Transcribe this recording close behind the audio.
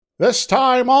This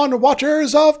time on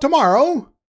Watchers of Tomorrow,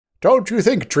 don't you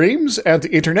think dreams and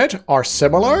the internet are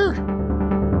similar?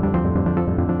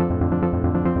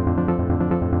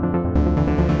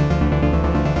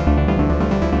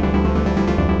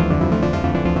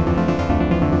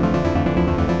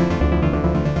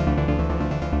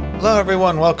 Hello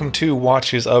everyone, welcome to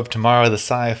Watchers of Tomorrow, the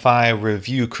sci-fi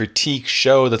review critique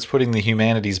show that's putting the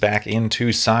humanities back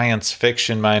into science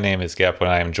fiction. My name is Gep, and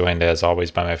I am joined as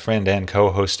always by my friend and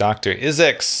co-host Dr.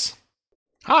 Izix.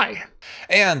 Hi.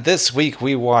 And this week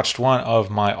we watched one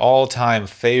of my all-time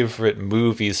favorite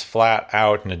movies flat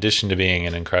out, in addition to being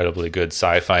an incredibly good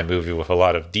sci-fi movie with a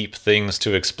lot of deep things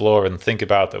to explore and think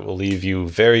about that will leave you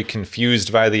very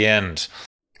confused by the end.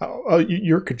 Oh,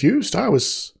 you're confused? I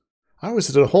was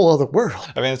in a whole other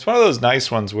world. I mean, it's one of those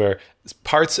nice ones where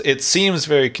it seems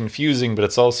very confusing, but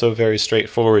it's also very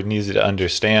straightforward and easy to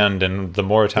understand. And the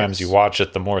more times you watch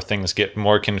it, the more things get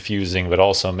more confusing, but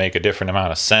also make a different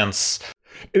amount of sense.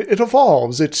 It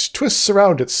evolves. It twists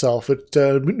around itself.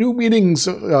 New meanings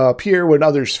appear when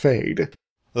others fade.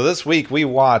 So this week we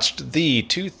watched the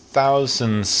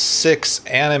 2006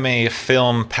 anime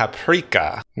film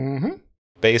Paprika,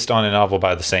 based on a novel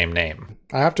by the same name.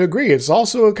 I have to agree. It's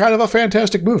also a kind of a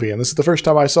fantastic movie, and this is the first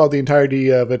time I saw the entirety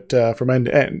of it from end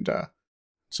to end.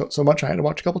 So much I had to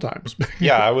watch a couple times.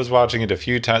 Yeah, I was watching it a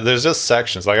few times. There's just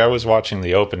sections. Like, I was watching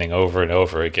the opening over and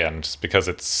over again just because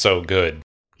it's so good.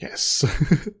 Yes.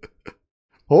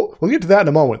 We'll get to that in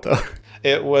a moment, though.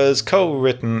 It was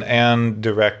co-written and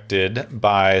directed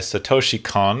by Satoshi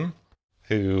Kon,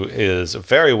 who is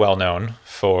very well known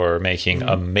for making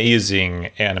amazing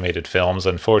animated films.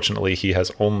 Unfortunately, he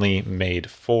has only made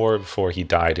 4 before he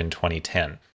died in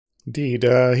 2010. Indeed.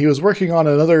 He was working on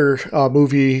another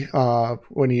movie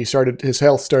when his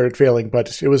health started failing,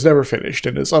 but it was never finished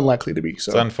and is unlikely to be.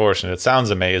 So. It's unfortunate. It sounds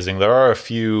amazing. There are a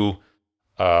few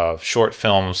short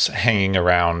films hanging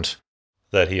around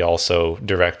that he also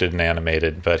directed and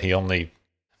animated, but he only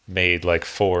made like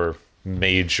 4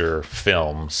 major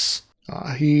films.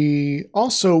 He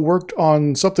also worked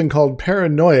on something called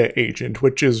Paranoia Agent,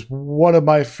 which is one of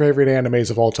my favorite animes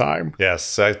of all time.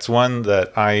 Yes, it's one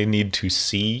that I need to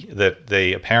see, that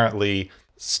they apparently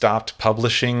stopped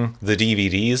publishing the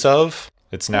DVDs of.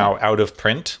 It's now out of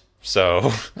print,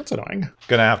 so that's annoying.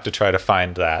 Gonna have to try to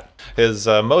find that. His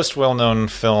most well-known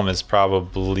film is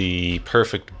probably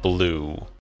Perfect Blue,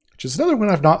 which is another one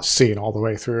I've not seen all the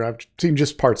way through. I've seen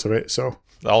just parts of it, so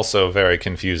also very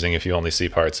confusing if you only see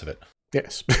parts of it.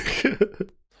 Yes.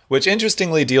 Which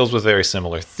interestingly deals with very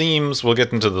similar themes. We'll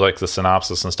get into the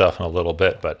synopsis and stuff in a little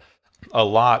bit, but a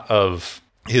lot of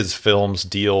his films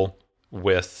deal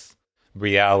with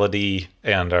reality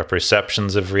and our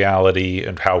perceptions of reality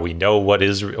and how we know what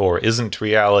is or isn't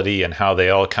reality and how they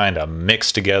all kind of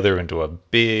mix together into a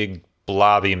big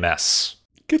blobby mess.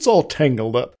 Gets all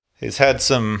tangled up. He's had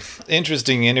some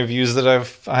interesting interviews that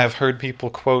I've heard people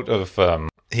quote of.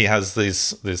 He has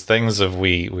these things of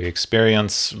we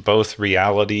experience both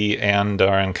reality and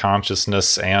our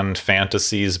unconsciousness and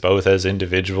fantasies, both as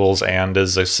individuals and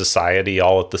as a society,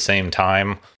 all at the same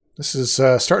time. This is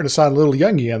starting to sound a little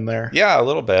Jungian there. Yeah, a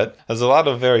little bit. There's a lot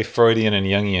of very Freudian and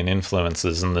Jungian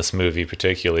influences in this movie,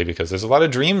 particularly because there's a lot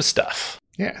of dream stuff.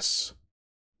 Yes.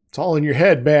 It's all in your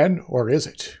head, man, or is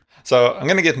it? So I'm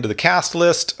going to get into the cast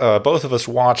list. Both of us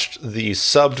watched the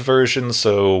subbed version,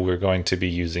 so we're going to be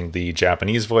using the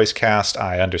Japanese voice cast.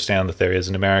 I understand that there is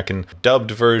an American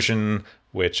dubbed version,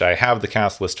 which I have the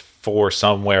cast list for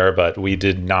somewhere, but we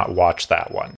did not watch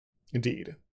that one.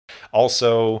 Indeed.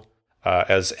 Also,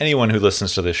 as anyone who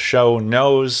listens to this show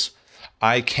knows,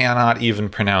 I cannot even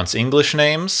pronounce English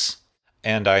names.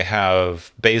 And I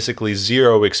have basically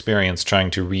zero experience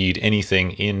trying to read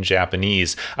anything in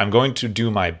Japanese. I'm going to do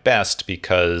my best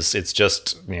because it's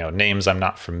just, names I'm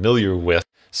not familiar with.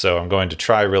 So I'm going to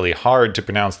try really hard to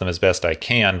pronounce them as best I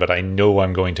can, but I know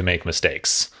I'm going to make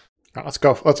mistakes. Let's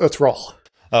go. Let's roll.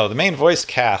 Oh, the main voice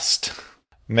cast.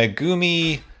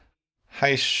 Megumi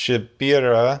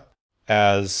Hayashibira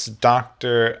as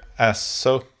Dr.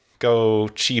 Asoko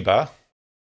Chiba.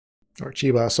 Or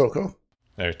Chiba Asoko.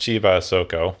 Or Chiba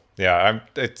Asoko. Yeah,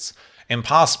 it's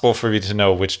impossible for me to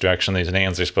know which direction these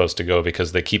names are supposed to go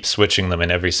because they keep switching them in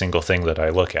every single thing that I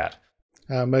look at.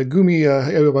 Megumi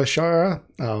Hayashibira.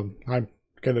 I'm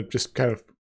going to just kind of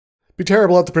be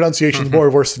terrible at the pronunciation, more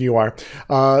worse than you are.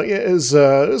 Is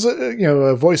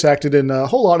voice acted in a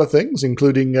whole lot of things,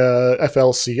 including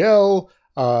FLCL,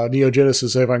 Neo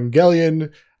Genesis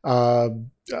Evangelion,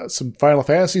 some Final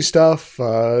Fantasy stuff.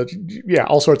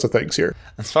 All sorts of things here.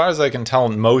 As far as I can tell,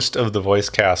 most of the voice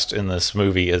cast in this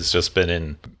movie has just been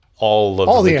in all of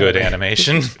All the the good anime.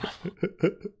 animation.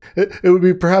 It would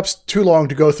be perhaps too long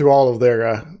to go through all of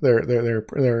their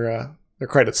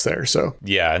credits there. So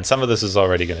Yeah, and some of this is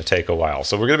already going to take a while,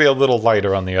 so we're going to be a little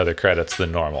lighter on the other credits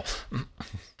than normal.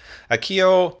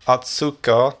 Akio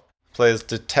Atsuka plays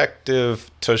Detective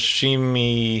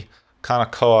Toshimi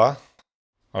Kanakoa,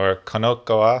 or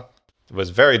Konokoa. It was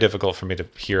very difficult for me to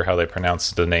hear how they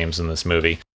pronounced the names in this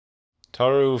movie.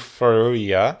 Toru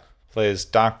Furuya plays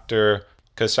Dr.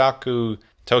 Kosaku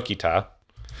Tokita.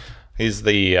 He's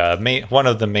the one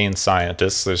of the main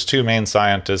scientists. There's two main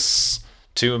scientists,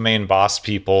 two main boss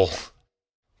people,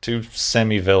 two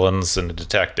semi-villains, and a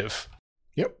detective.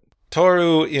 yep.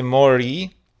 Toru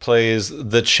Imori plays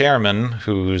the chairman,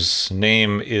 whose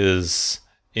name is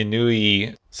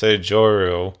Inui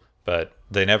Seijoro, but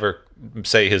they never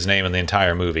say his name in the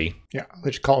entire movie. Yeah,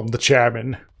 they should call him the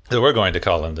chairman. So we're going to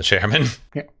call him the chairman.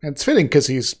 Yeah, and it's fitting because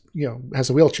he's has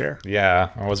a wheelchair. Yeah,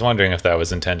 I was wondering if that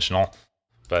was intentional.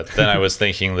 But then I was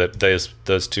thinking that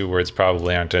those two words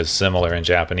probably aren't as similar in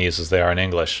Japanese as they are in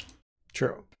English.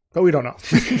 True, but we don't know.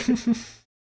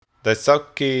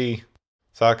 Daisuke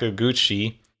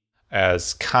Sakaguchi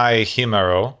as Kai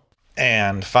Himaro.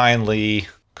 And finally,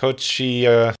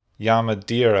 Kochiya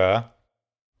Yamadira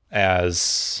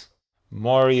as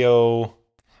Morio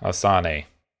Asane.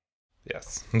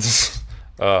 Yes.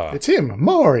 It's him,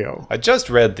 Mario. I just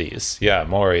read these. Yeah,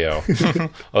 Morio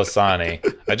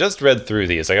Osane. I just read through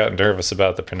these. I got nervous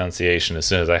about the pronunciation as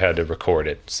soon as I had to record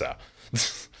it. So,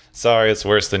 sorry, it's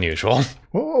worse than usual.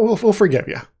 We'll forgive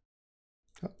you.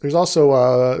 There's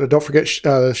also, don't forget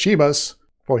Shima's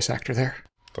voice actor there.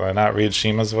 Do I not read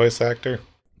Shima's voice actor?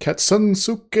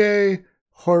 Katsunsuke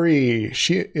Hori.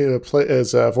 She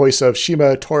is a voice of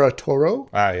Shima Toro.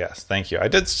 Ah, yes. Thank you. I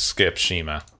did skip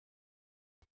Shima.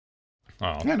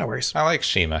 Oh, Yeah, no worries. I like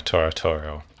Shima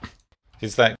Toro.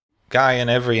 He's that guy in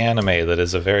every anime that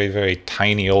is a very, very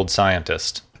tiny old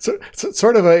scientist. It's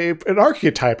sort of an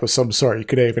archetype of some sort, you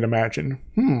could even imagine.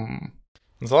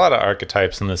 There's a lot of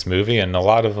archetypes in this movie, and a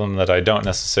lot of them that I don't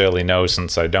necessarily know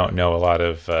since I don't know a lot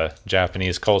of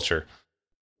Japanese culture.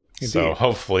 Indeed. So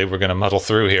hopefully we're going to muddle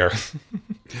through here.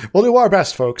 We'll do our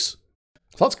best, folks.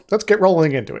 So let's get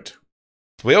rolling into it.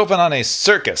 We open on a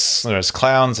circus. There's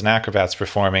clowns and acrobats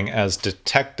performing as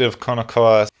Detective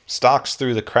Konokoa stalks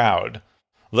through the crowd,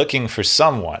 looking for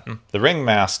someone. The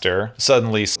ringmaster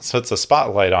suddenly puts a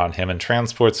spotlight on him and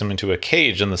transports him into a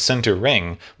cage in the center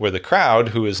ring, where the crowd,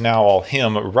 who is now all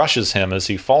him, rushes him as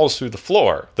he falls through the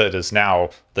floor that is now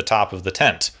the top of the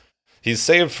tent. He's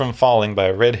saved from falling by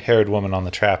a red-haired woman on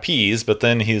the trapeze, but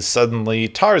then he's suddenly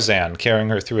Tarzan carrying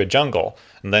her through a jungle.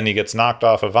 And then he gets knocked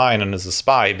off a vine and is a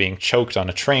spy being choked on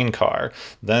a train car.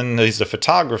 Then he's a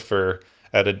photographer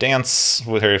at a dance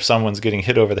where someone's getting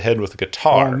hit over the head with a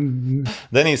guitar.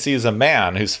 Then he sees a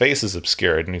man whose face is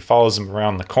obscured, and he follows him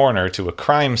around the corner to a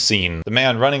crime scene. The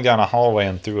man running down a hallway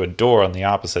and through a door on the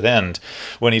opposite end.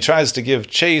 When he tries to give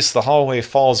chase, the hallway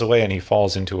falls away and he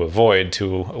falls into a void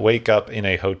to wake up in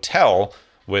a hotel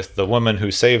with the woman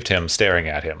who saved him staring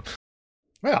at him.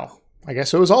 Well, I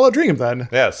guess it was all a dream then.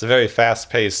 Yeah, it's a very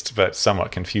fast-paced but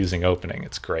somewhat confusing opening.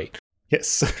 It's great.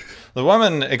 Yes. The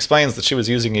woman explains that she was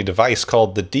using a device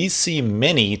called the DC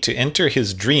Mini to enter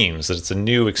his dreams, that it's a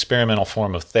new experimental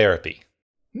form of therapy.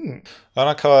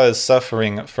 Onakawa is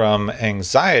suffering from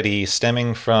anxiety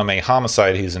stemming from a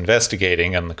homicide he's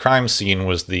investigating, and the crime scene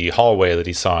was the hallway that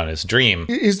he saw in his dream.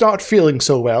 He's not feeling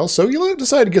so well, so you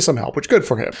decide to get some help, which good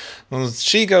for him.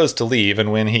 She goes to leave, and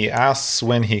when he asks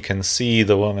when he can see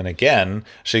the woman again,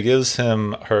 she gives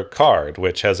him her card,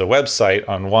 which has a website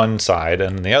on one side,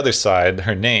 and on the other side,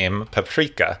 her name,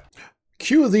 Paprika.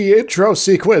 Cue the intro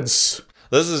sequence.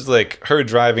 This is like her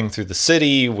driving through the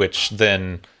city, which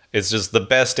then is just the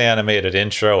best animated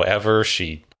intro ever.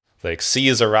 She like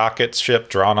sees a rocket ship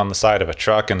drawn on the side of a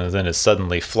truck and then is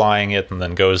suddenly flying it, and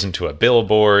then goes into a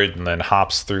billboard and then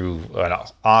hops through an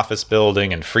office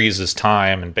building and freezes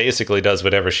time and basically does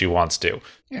whatever she wants to.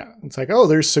 Yeah, it's like, oh,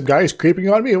 there's some guys creeping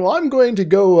on me. Well, I'm going to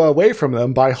go away from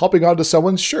them by hopping onto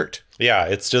someone's shirt. Yeah,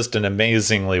 it's just an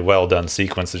amazingly well done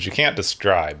sequence that you can't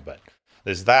describe, but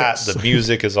there's that. Yes. The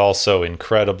music is also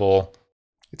incredible.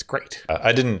 It's great.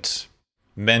 I didn't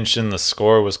mention the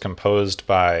score was composed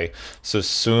by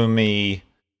Susumi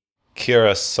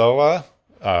Kirasawa,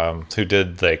 who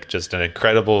did like just an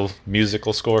incredible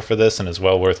musical score for this and is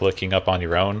well worth looking up on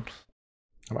your own.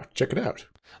 I'm about to check it out.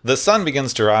 The sun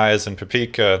begins to rise and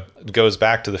Paprika goes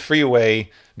back to the freeway,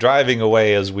 driving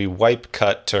away as we wipe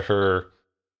cut to her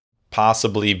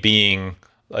possibly being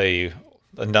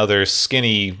another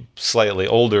skinny, slightly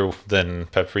older than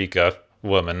Paprika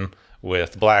woman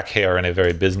with black hair and a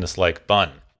very businesslike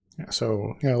bun.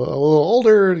 So, a little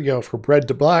older, from red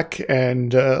to black,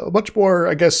 and much more,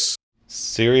 I guess...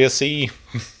 Serious-y?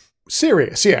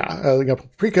 Serious, yeah.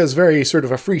 Paprika is very sort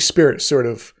of a free spirit sort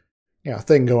of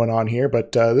thing going on here,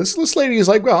 but this lady is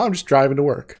like, well, I'm just driving to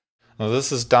work. Well,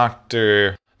 this is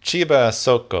Dr. Chiba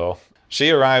Soko. She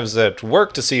arrives at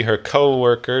work to see her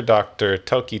co-worker, Dr.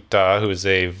 Tokita, who's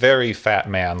a very fat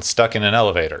man stuck in an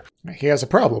elevator. He has a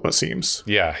problem, it seems.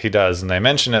 Yeah, he does, and they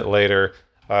mention it later.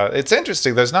 It's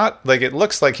interesting. There's not, it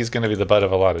looks like he's going to be the butt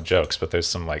of a lot of jokes, but there's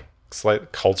some,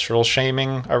 slight cultural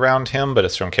shaming around him, but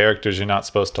it's from characters you're not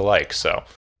supposed to like, so...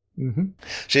 Mm-hmm.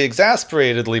 She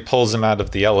exasperatedly pulls him out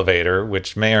of the elevator,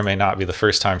 which may or may not be the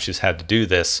first time she's had to do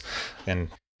this, and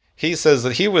he says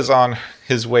that he was on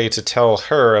his way to tell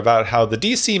her about how the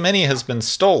DC Mini has been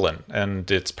stolen, and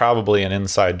it's probably an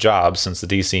inside job since the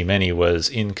DC Mini was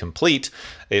incomplete.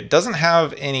 It doesn't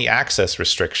have any access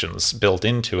restrictions built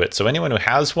into it, so anyone who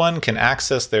has one can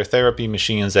access their therapy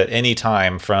machines at any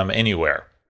time from anywhere.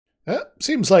 That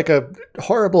seems like a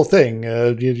horrible thing,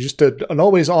 just an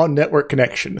always-on network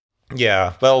connection.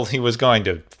 Yeah, well, he was going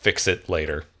to fix it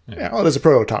later. Yeah, well, there's a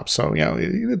prototype, so,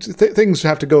 things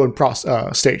have to go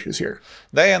in stages here.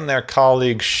 They and their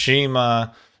colleague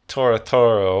Shima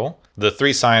Toratoro, the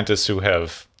three scientists who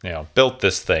have, built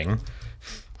this thing,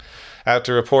 have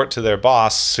to report to their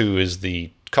boss, who is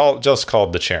just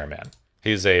called the chairman.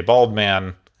 He's a bald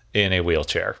man in a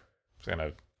wheelchair in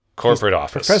a corporate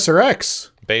office. Professor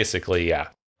X. Basically, yeah.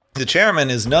 The chairman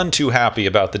is none too happy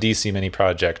about the DC Mini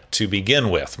project to begin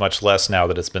with, much less now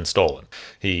that it's been stolen.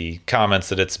 He comments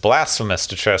that it's blasphemous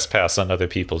to trespass on other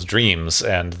people's dreams,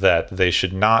 and that they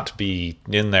should not be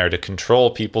in there to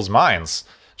control people's minds.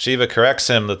 Shiva corrects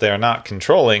him that they're not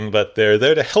controlling, but they're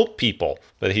there to help people.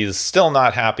 But he's still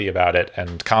not happy about it,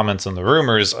 and comments on the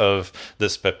rumors of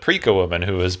this Paprika woman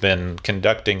who has been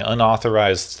conducting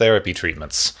unauthorized therapy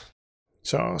treatments.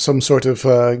 So some sort of,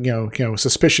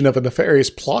 suspicion of a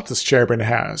nefarious plot this chairman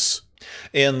has.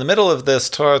 In the middle of this,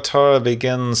 Tora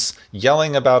begins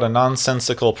yelling about a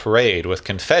nonsensical parade with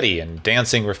confetti and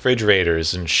dancing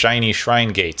refrigerators and shiny shrine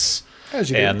gates.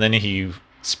 And then he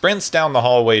sprints down the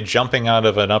hallway, jumping out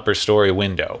of an upper story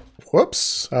window.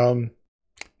 Whoops.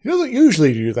 He doesn't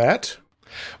usually do that.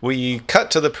 We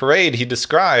cut to the parade he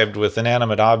described with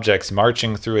inanimate objects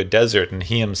marching through a desert and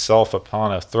he himself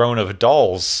upon a throne of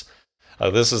dolls.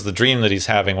 This is the dream that he's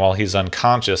having while he's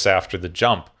unconscious after the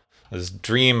jump. This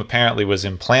dream apparently was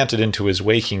implanted into his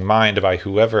waking mind by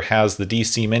whoever has the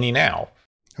DC Mini now.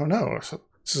 Oh no,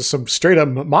 this is some straight-up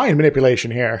mind manipulation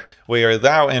here. We are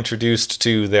now introduced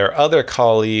to their other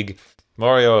colleague,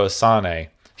 Morio Asane.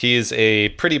 He's a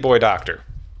pretty boy doctor.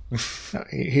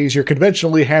 He's your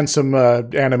conventionally handsome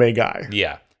anime guy.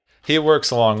 Yeah. He works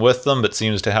along with them, but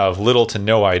seems to have little to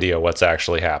no idea what's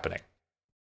actually happening.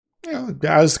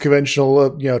 As the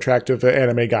conventional, attractive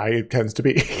anime guy tends to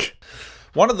be.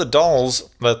 One of the dolls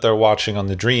that they're watching on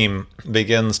the dream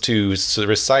begins to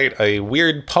recite a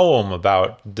weird poem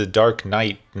about the dark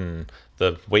night and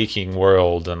the waking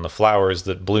world and the flowers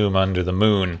that bloom under the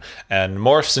moon, and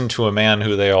morphs into a man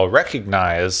who they all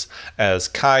recognize as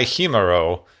Kai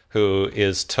Himuro, who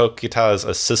is Tokita's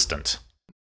assistant.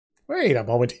 Wait a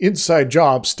moment, inside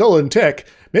job, stolen tech.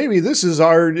 Maybe this is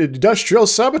our industrial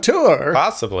saboteur.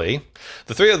 Possibly.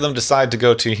 The three of them decide to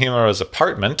go to Himuro's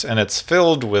apartment, and it's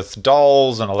filled with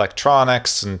dolls and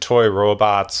electronics and toy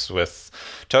robots with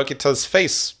Tokita's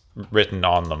face written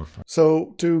on them.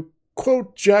 So, to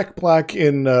quote Jack Black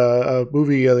in a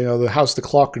movie, The House, the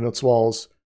Clock in Its Walls,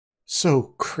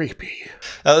 so creepy.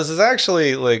 Now, this is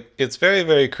actually, it's very,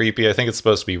 very creepy. I think it's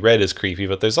supposed to be read as creepy,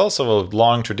 but there's also a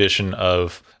long tradition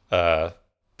of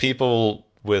people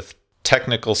with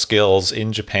technical skills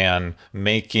in Japan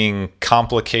making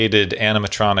complicated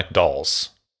animatronic dolls.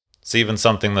 It's even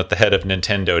something that the head of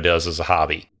Nintendo does as a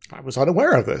hobby. I was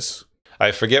unaware of this.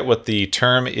 I forget what the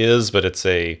term is, but it's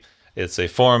a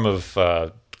form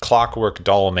of clockwork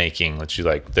doll making that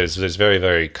you there's very,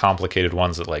 very complicated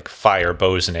ones that fire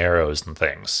bows and arrows and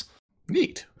things.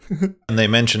 Neat. And they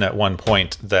mention at one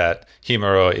point that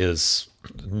Himuro is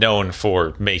known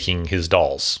for making his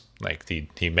dolls.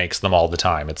 He makes them all the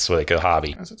time. It's like a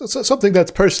hobby. It's something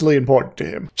that's personally important to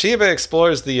him. Chiba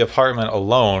explores the apartment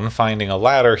alone, finding a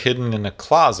ladder hidden in a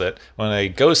closet, when a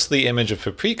ghostly image of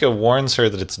Paprika warns her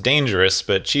that it's dangerous,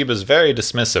 but Chiba's very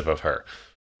dismissive of her.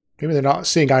 Maybe they're not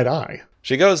seeing eye to eye.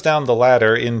 She goes down the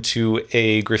ladder into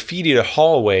a graffitied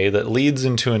hallway that leads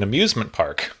into an amusement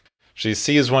park. She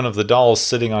sees one of the dolls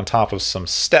sitting on top of some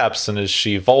steps, and as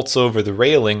she vaults over the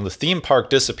railing, the theme park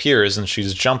disappears, and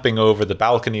she's jumping over the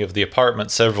balcony of the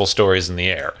apartment several stories in the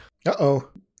air. Uh-oh.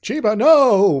 Chiba,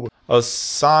 no!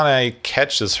 Asane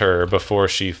catches her before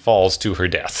she falls to her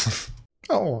death.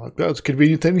 Oh, that's a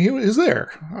convenient thing he is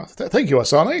there. Oh, thank you,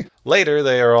 Asane. Later,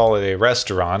 they are all at a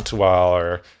restaurant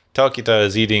while Tokita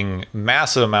is eating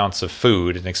massive amounts of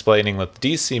food and explaining that the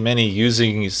DC Mini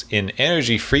uses an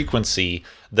energy frequency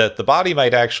that the body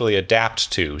might actually adapt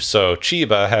to. So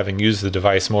Chiba, having used the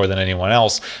device more than anyone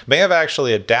else, may have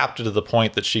actually adapted to the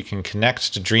point that she can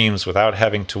connect to dreams without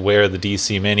having to wear the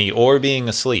DC Mini or being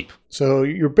asleep. So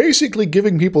you're basically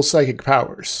giving people psychic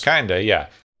powers. Kinda, yeah.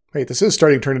 Wait, this is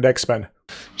starting to turn into X-Men.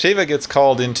 Chiba gets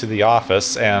called into the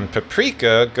office, and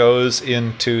Paprika goes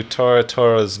into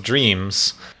Toratora's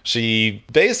dreams. She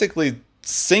basically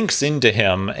sinks into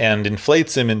him and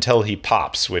inflates him until he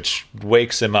pops, which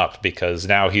wakes him up because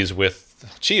now he's with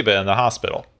Chiba in the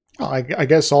hospital. Well, I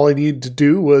guess all I need to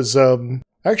do was...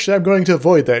 Actually, I'm going to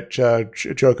avoid that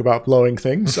joke about blowing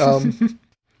things.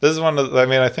 This is one of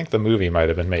I think the movie might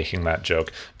have been making that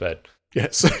joke, but...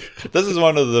 Yes. This is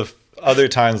one of the other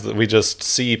times that we just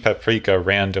see Paprika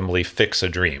randomly fix a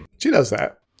dream. She does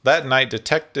that. That night,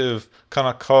 Detective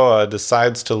Kanakoa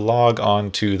decides to log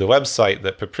on to the website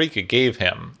that Paprika gave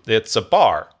him. It's a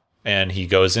bar, and he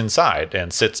goes inside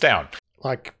and sits down.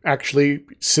 Like, actually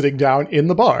sitting down in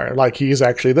the bar, like he's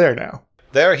actually there now.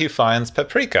 There he finds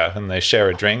Paprika, and they share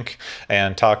a drink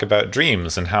and talk about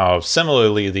dreams and how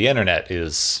similarly the internet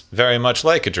is very much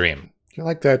like a dream. You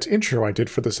like that intro I did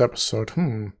for this episode?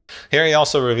 Here he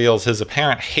also reveals his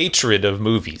apparent hatred of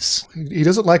movies. He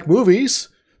doesn't like movies.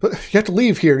 But you have to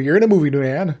leave here. You're in a movie,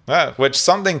 man. Which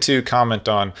something to comment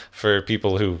on for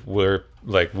people who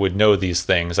would know these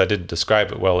things. I didn't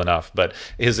describe it well enough, but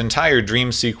his entire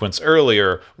dream sequence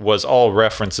earlier was all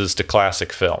references to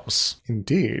classic films.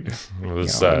 Indeed. It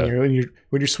was,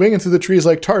 when you're swinging through the trees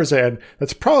like Tarzan,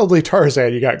 that's probably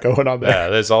Tarzan you got going on there. Yeah,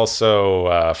 there's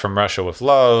also From Russia with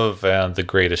Love and The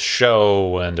Greatest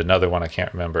Show and another one I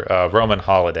can't remember. Roman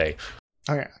Holiday.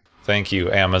 Oh, yeah. Thank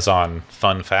you, Amazon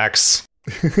Fun Facts.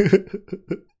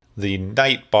 The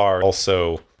night bar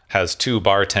also has two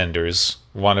bartenders,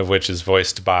 one of which is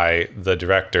voiced by the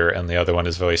director and the other one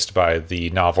is voiced by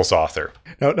the novel's author.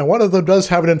 Now one of them does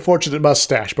have an unfortunate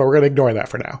mustache, but we're going to ignore that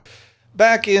for now.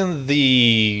 Back in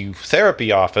the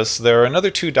therapy office, there are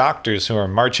another two doctors who are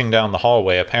marching down the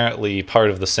hallway, apparently part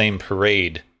of the same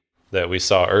parade that we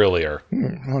saw earlier.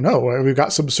 Oh no, we've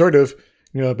got some sort of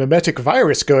mimetic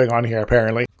virus going on here,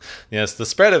 apparently. Yes, the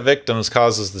spread of victims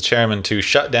causes the chairman to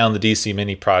shut down the DC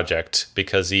Mini project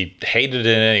because he hated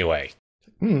it anyway.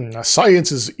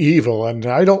 Science is evil, and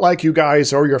I don't like you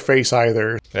guys or your face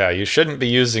either. Yeah, you shouldn't be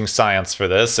using science for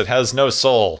this. It has no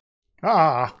soul.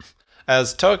 Ah.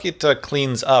 As Tokita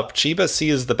cleans up, Chiba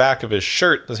sees the back of his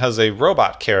shirt that has a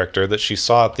robot character that she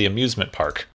saw at the amusement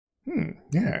park.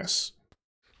 Yes.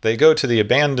 They go to the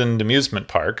abandoned amusement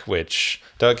park, which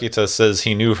Tokita says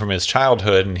he knew from his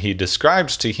childhood, and he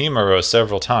describes to Himuro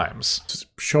several times.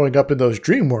 Showing up in those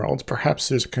dream worlds, perhaps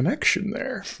there's a connection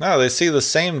there. No, they see the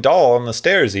same doll on the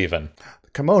stairs even. The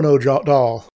kimono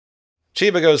doll.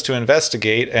 Chiba goes to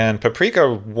investigate, and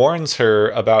Paprika warns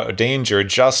her about danger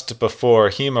just before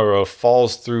Himuro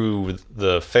falls through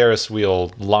the Ferris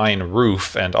wheel line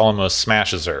roof and almost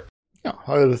smashes her.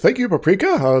 Yeah, thank you,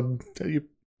 Paprika.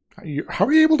 How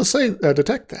are you able to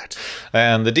detect that?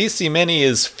 And the DC Mini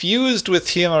is fused with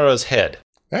Himuro's head.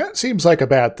 That seems like a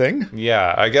bad thing.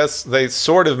 Yeah, I guess they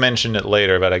sort of mention it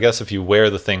later, but I guess if you wear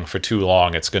the thing for too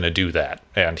long, it's going to do that.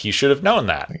 And he should have known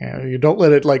that. Yeah, you don't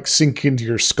let it, sink into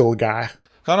your skull, guy.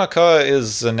 Kanakoa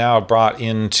is now brought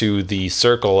into the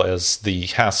circle as he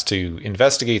has to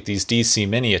investigate these DC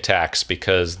Mini attacks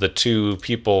because the two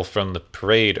people from the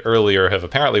parade earlier have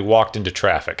apparently walked into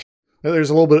traffic.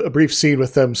 There's a brief scene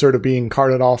with them sort of being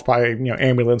carted off by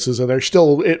ambulances, and they're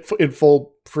still in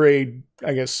full parade,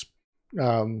 I guess,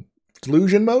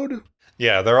 delusion mode?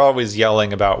 Yeah, they're always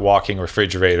yelling about walking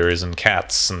refrigerators and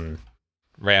cats and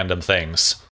random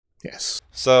things. Yes.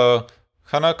 So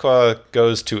Kanakoa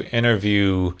goes to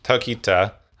interview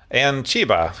Tokita and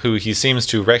Chiba, who he seems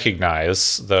to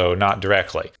recognize, though not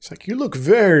directly. It's like, you look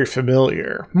very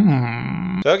familiar.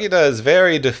 Tokita is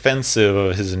very defensive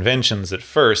of his inventions at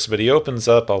first, but he opens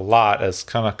up a lot as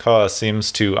Kanakoa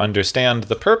seems to understand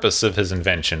the purpose of his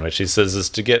invention, which he says is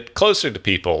to get closer to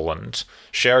people and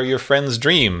share your friends'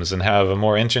 dreams and have a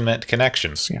more intimate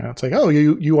connection. Yeah, it's like, oh,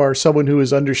 you are someone who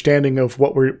is understanding of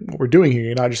what we're doing here.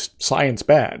 You're not just science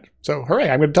bad. So, hooray!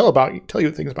 I'm going to tell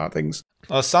you things about things.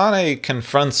 Asane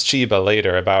confronts Chiba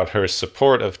later about her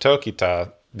support of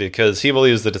Tokita because he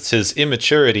believes that it's his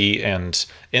immaturity and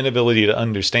inability to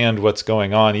understand what's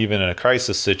going on even in a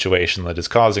crisis situation that is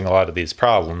causing a lot of these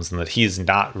problems, and that he's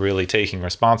not really taking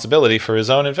responsibility for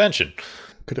his own invention.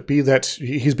 Could it be that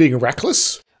he's being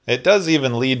reckless? It does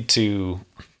even lead to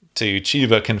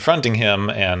Chiba confronting him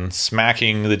and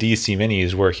smacking the DC Mini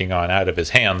he's working on out of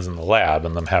his hands in the lab,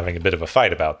 and them having a bit of a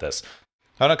fight about this.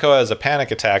 Hanako has a panic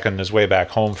attack on his way back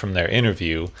home from their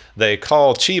interview. They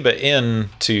call Chiba in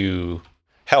to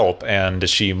help, and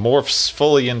she morphs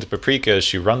fully into Paprika as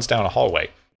she runs down a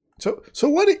hallway. So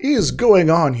what is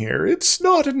going on here? It's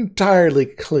not entirely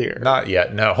clear. Not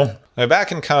yet, no. Now,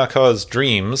 back in Kanaka's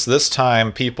dreams, this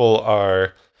time people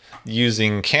are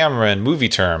using camera and movie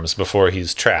terms before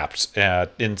he's trapped.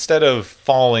 Instead of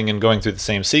falling and going through the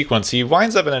same sequence, he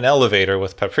winds up in an elevator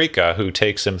with Paprika, who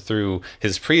takes him through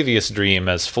his previous dream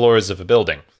as floors of a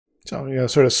building. So,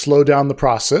 sort of slow down the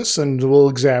process, and we'll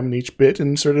examine each bit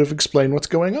and sort of explain what's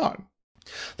going on.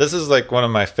 This is like one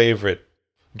of my favorite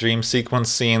dream sequence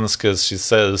scenes, because she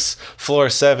says, floor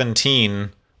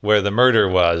 17, where the murder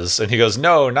was, and he goes,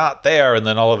 no, not there, and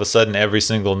then all of a sudden every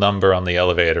single number on the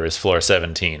elevator is floor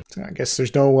 17. I guess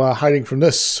there's no hiding from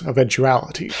this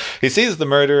eventuality. He sees the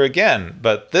murder again,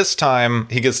 but this time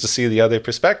he gets to see the other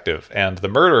perspective, and the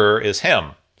murderer is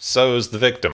him. So's the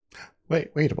victim.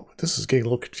 Wait a moment. This is getting a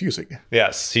little confusing.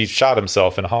 Yes, he shot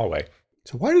himself in a hallway.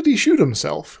 So why did he shoot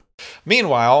himself?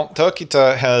 Meanwhile,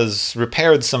 Tokita has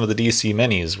repaired some of the DC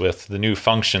Minis with the new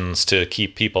functions to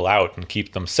keep people out and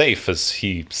keep them safe as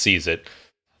he sees it.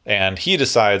 And he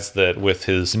decides that with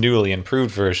his newly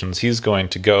improved versions, he's going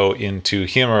to go into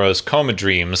Himuro's coma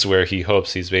dreams, where he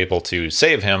hopes he's able to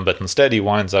save him, but instead he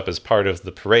winds up as part of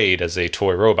the parade as a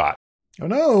toy robot. Oh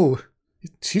no!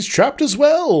 He's trapped as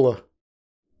well!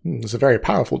 It's a very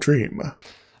powerful dream.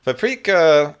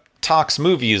 Paprika talks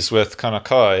movies with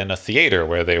Kanaka in a theater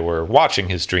where they were watching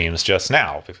his dreams just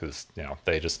now, because,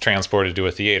 they just transported to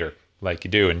a theater, like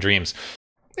you do in dreams.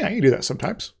 Yeah, you do that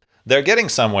sometimes. They're getting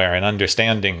somewhere in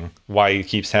understanding why he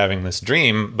keeps having this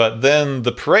dream, but then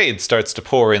the parade starts to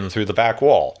pour in through the back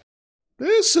wall.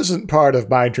 This isn't part of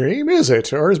my dream, is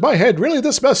it? Or is my head really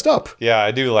this messed up? Yeah,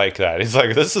 I do like that. He's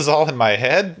like, this is all in my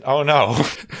head? Oh no.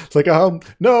 It's like,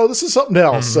 no, this is something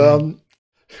else.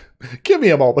 Give me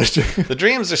a moment. The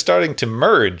dreams are starting to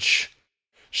merge.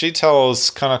 She tells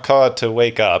Kanaka to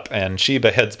wake up, and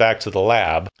Chiba heads back to the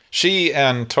lab. She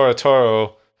and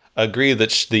Toritoro agree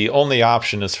that the only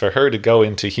option is for her to go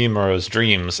into Himuro's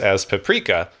dreams as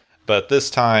Paprika, but this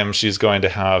time she's going to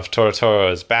have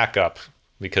Toritoro as backup,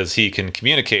 because he can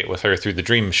communicate with her through the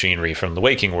dream machinery from the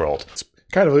waking world. It's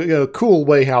kind of a cool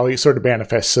way how he sort of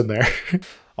manifests in there.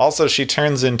 Also, she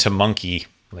turns into Monkey,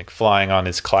 like flying on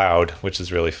his cloud, which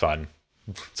is really fun.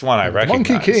 It's one I recognized.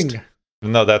 Monkey King.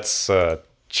 No, that's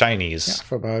Chinese. Yeah,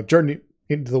 from Journey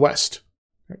into the West.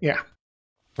 Yeah.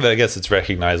 But I guess it's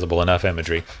recognizable enough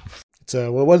imagery. It's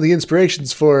one of the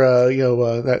inspirations for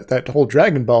that whole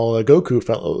Dragon Ball Goku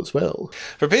fellow as well.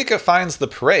 Paprika finds the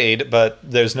parade, but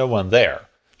there's no one there.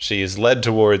 She is led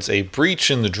towards a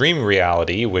breach in the dream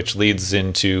reality, which leads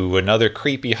into another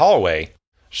creepy hallway.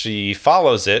 She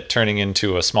follows it, turning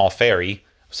into a small ferry,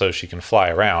 so she can fly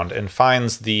around, and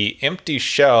finds the empty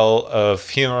shell of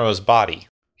Himuro's body.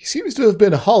 He seems to have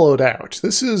been hollowed out.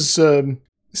 This is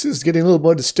getting a little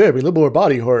more disturbing, a little more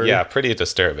body horror. Yeah, pretty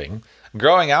disturbing.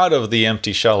 Growing out of the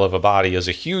empty shell of a body is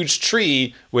a huge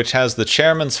tree, which has the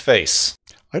chairman's face.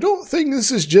 I don't think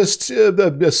this is just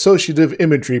associative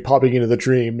imagery popping into the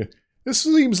dream. This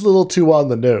seems a little too on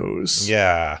the nose.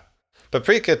 Yeah.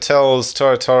 Paprika tells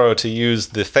Toritoro to use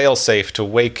the failsafe to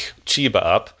wake Chiba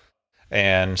up,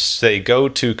 and they go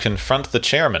to confront the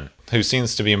chairman, who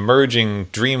seems to be merging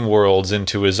dream worlds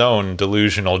into his own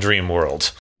delusional dream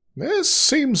world. This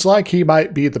seems like he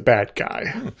might be the bad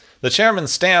guy. The chairman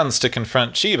stands to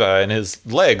confront Chiba, and his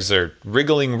legs are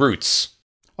wriggling roots.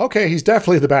 Okay, he's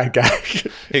definitely the bad guy.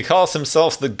 He calls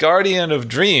himself the Guardian of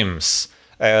Dreams,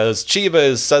 as Chiba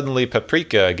is suddenly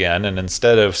Paprika again, and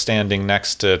instead of standing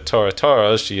next to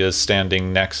Toritoro, she is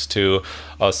standing next to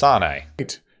Osane.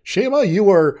 Wait, Shima, you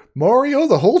were Mario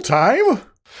the whole time?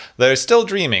 They're still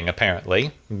dreaming,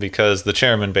 apparently, because the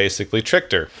chairman basically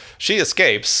tricked her. She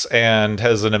escapes and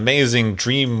has an amazing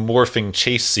dream morphing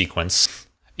chase sequence,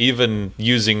 even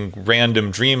using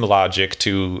random dream logic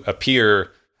to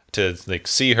appear to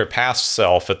see her past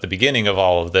self at the beginning of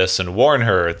all of this and warn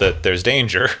her that there's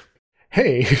danger.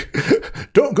 Hey,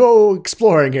 don't go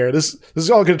exploring here. This is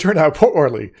all going to turn out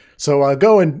poorly. So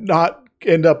go and not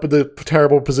end up in the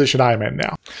terrible position I'm in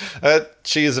now.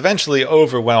 She is eventually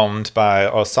overwhelmed by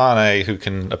Osane, who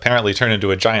can apparently turn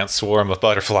into a giant swarm of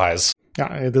butterflies.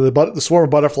 Yeah, the swarm of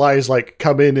butterflies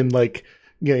come in and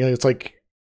it's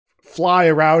fly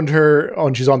around her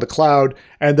when she's on the cloud,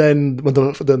 and then when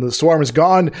the swarm is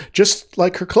gone, just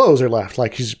like her clothes are left,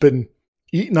 like she's been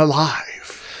eaten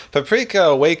alive. Paprika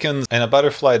awakens in a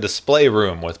butterfly display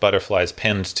room with butterflies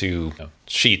pinned to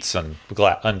sheets and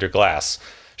under glass.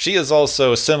 She is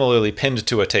also similarly pinned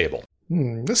to a table.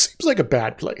 This seems like a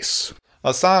bad place.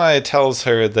 Asane tells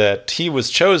her that he was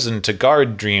chosen to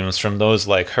guard dreams from those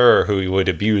like her who would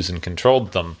abuse and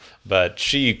controlled them, but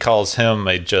she calls him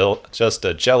just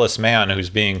a jealous man who's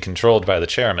being controlled by the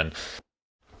chairman.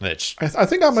 Which I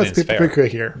think I'm with Paprika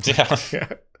here.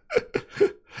 Yeah.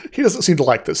 He doesn't seem to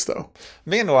like this, though.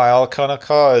 Meanwhile,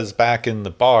 Konaka is back in the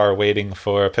bar waiting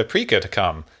for Paprika to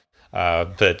come.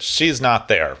 But she's not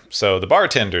there, so the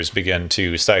bartenders begin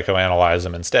to psychoanalyze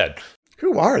him instead.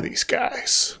 Who are these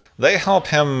guys? They help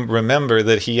him remember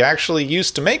that he actually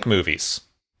used to make movies,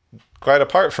 quite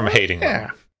apart from hating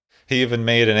them. He even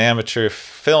made an amateur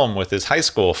film with his high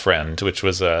school friend, which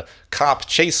was a cop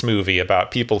chase movie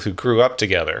about people who grew up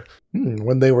together.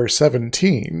 When they were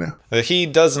 17. He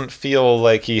doesn't feel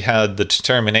like he had the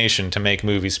determination to make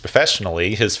movies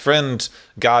professionally. His friend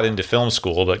got into film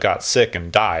school but got sick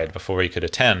and died before he could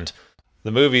attend.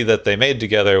 The movie that they made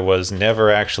together was never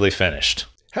actually finished.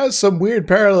 Has some weird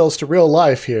parallels to real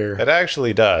life here. It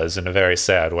actually does, in a very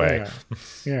sad way.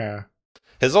 Yeah.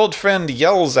 His old friend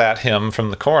yells at him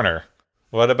from the corner.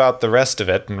 What about the rest of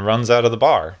it? And runs out of the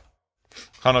bar.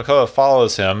 Konaka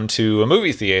follows him to a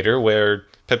movie theater where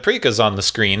Paprika's on the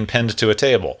screen pinned to a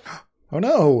table. Oh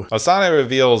no. Asane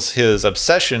reveals his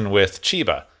obsession with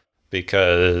Chiba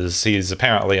because he's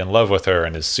apparently in love with her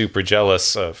and is super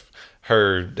jealous of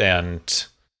her and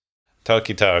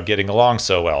Tokita getting along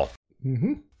so well.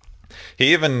 Mm-hmm.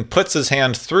 He even puts his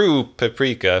hand through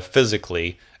Paprika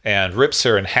physically and rips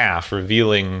her in half,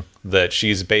 revealing that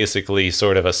she's basically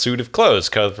sort of a suit of clothes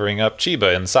covering up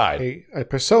Chiba inside. A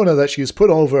persona that she's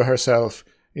put over herself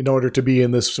in order to be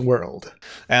in this world.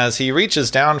 As he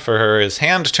reaches down for her, his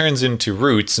hand turns into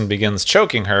roots and begins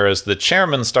choking her as the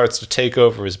chairman starts to take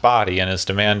over his body and is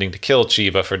demanding to kill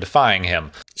Chiba for defying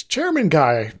him. This chairman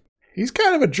guy, he's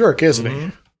kind of a jerk, isn't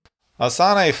he?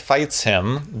 Asane fights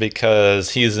him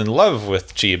because he's in love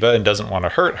with Chiba and doesn't want to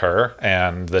hurt her,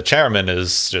 and the chairman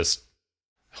is just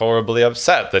horribly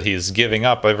upset that he's giving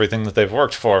up everything that they've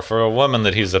worked for a woman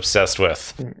that he's obsessed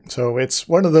with. So it's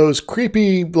one of those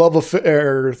creepy love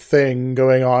affair thing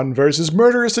going on versus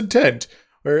murderous intent,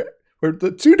 where the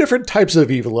two different types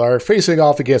of evil are facing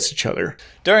off against each other.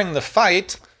 During the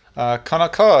fight,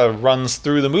 Konaka runs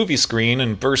through the movie screen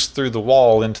and bursts through the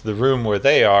wall into the room where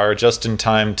they are, just in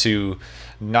time to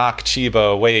knock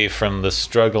Chiba away from the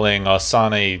struggling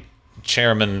Asane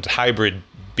chairman hybrid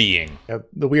being.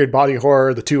 The weird body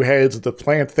horror, the two heads, the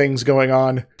plant things going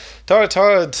on.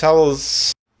 Toratora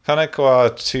tells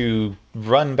Konaka to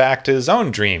run back to his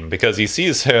own dream because he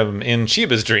sees him in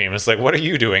Chiba's dream. It's like, what are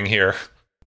you doing here?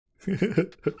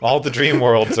 All the dream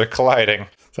worlds are colliding.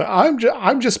 So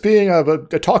I'm just being a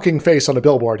talking face on a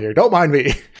billboard here. Don't mind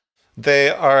me. They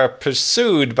are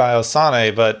pursued by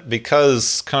Asane, but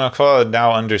because Konaka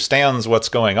now understands what's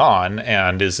going on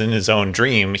and is in his own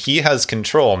dream, he has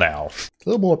control now. A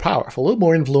little more powerful, a little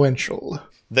more influential.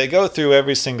 They go through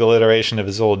every single iteration of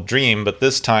his old dream, but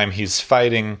this time he's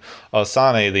fighting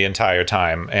Asane the entire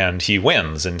time, and he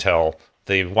wins until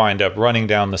they wind up running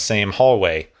down the same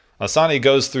hallway. Asane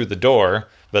goes through the door,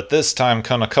 but this time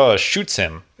Konaka shoots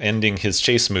him, ending his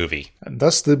chase movie. And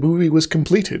thus the movie was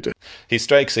completed. He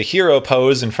strikes a hero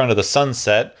pose in front of the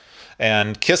sunset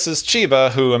and kisses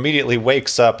Chiba, who immediately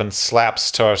wakes up and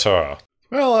slaps Toratora.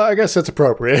 Well, I guess that's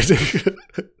appropriate.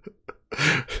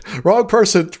 Wrong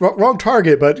person, wrong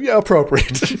target, but yeah,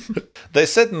 appropriate. They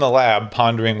sit in the lab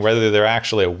pondering whether they're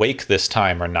actually awake this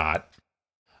time or not.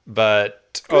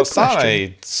 But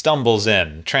Asane stumbles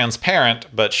in, transparent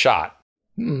but shot.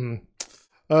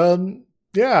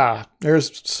 Yeah,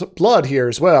 there's blood here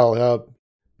as well,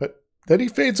 but then he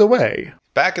fades away.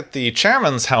 Back at the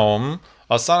chairman's home,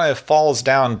 Asane falls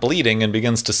down bleeding and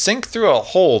begins to sink through a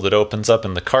hole that opens up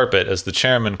in the carpet as the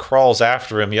chairman crawls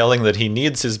after him, yelling that he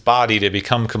needs his body to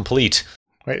become complete.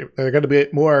 Wait, they're going to be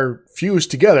more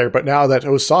fused together, but now that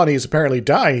Asane is apparently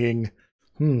dying...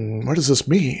 what does this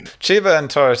mean? Chiba and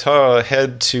Toratora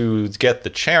head to get the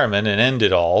chairman and end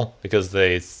it all because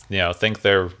they, think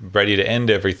they're ready to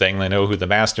end everything. They know who the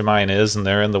mastermind is and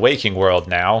they're in the waking world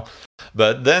now.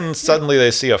 But then suddenly they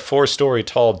see a 4-story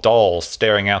tall doll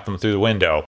staring at them through the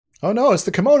window. Oh no, it's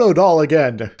the kimono doll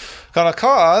again.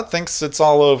 Konaka thinks it's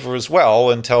all over as well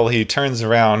until he turns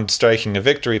around striking a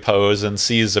victory pose and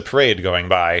sees a parade going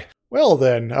by. Well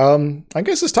then, I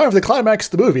guess it's time for the climax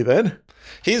of the movie then.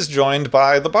 He's joined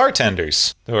by the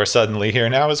bartenders, who are suddenly here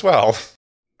now as well.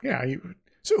 Yeah,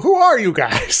 so who are you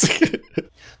guys?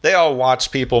 They all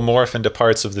watch people morph into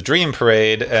parts of the Dream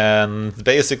Parade, and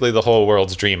basically the whole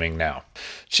world's dreaming now.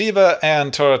 Chiba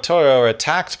and Toratoro are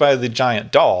attacked by the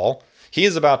giant doll. He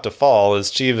is about to fall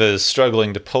as Chiba is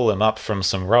struggling to pull him up from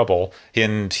some rubble,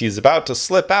 and he's about to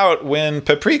slip out when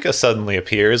Paprika suddenly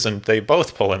appears, and they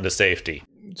both pull him to safety.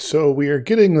 So we are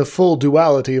getting the full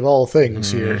duality of all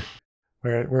things here,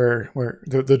 where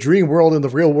the dream world and the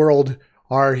real world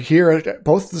are here at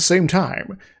both at the same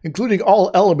time, including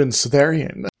all elements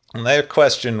therein. And they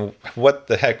question what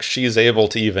the heck she's able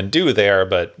to even do there,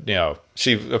 but,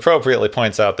 she appropriately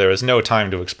points out there is no time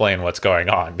to explain what's going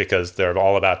on because they're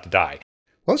all about to die.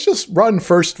 Let's just run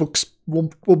first.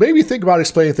 We'll maybe think about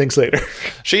explaining things later.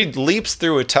 She leaps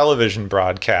through a television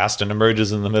broadcast and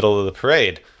emerges in the middle of the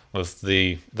parade.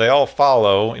 They all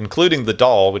follow, including the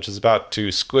doll, which is about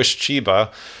to squish Chiba,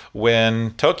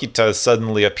 when Tokita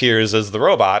suddenly appears as the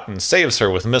robot and saves her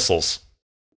with missiles.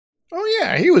 Oh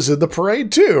yeah, he was in the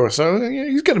parade too, so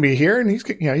he's going to be here, and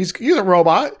he's a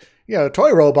robot, a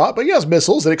toy robot, but he has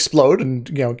missiles that explode, and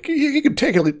he could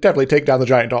definitely take down the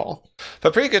giant doll.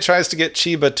 Paprika tries to get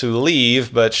Chiba to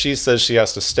leave, but she says she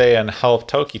has to stay and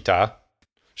help Tokita.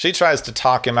 She tries to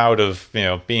talk him out of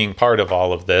being part of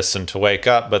all of this and to wake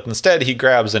up, but instead he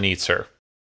grabs and eats her.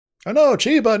 Oh no,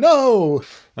 Chiba, no!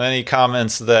 Then he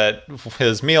comments that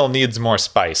his meal needs more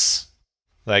spice,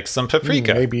 like some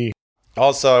paprika. Maybe.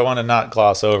 Also, I want to not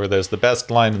gloss over, there's the best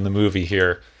line in the movie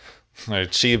here, where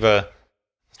Chiba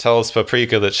tells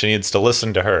Paprika that she needs to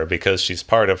listen to her because she's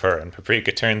part of her, and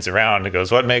Paprika turns around and goes,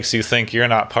 "What makes you think you're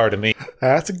not part of me?"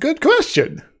 That's a good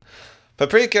question.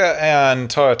 Paprika and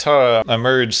Toratoro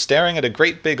emerge staring at a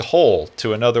great big hole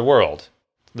to another world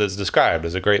that's described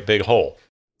as a great big hole.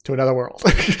 To another world.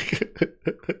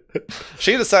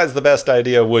 She decides the best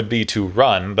idea would be to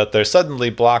run, but they're suddenly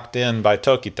blocked in by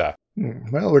Tokita.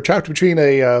 Well, we're trapped between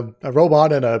a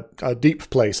robot and a deep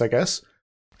place, I guess.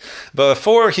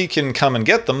 Before he can come and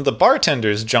get them, the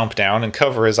bartenders jump down and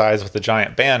cover his eyes with a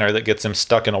giant banner that gets him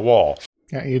stuck in a wall.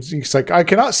 Yeah, he's like, I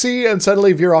cannot see, and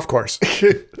suddenly veer off course.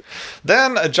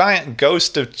 Then a giant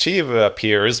ghost of Chiba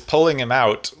appears, pulling him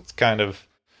out, kind of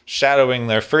shadowing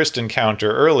their first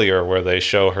encounter earlier where they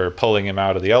show her pulling him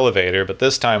out of the elevator, but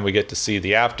this time we get to see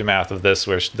the aftermath of this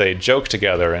where they joke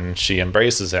together and she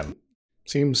embraces him.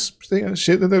 Seems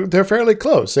they're fairly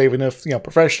close, even if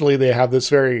professionally they have this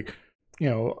very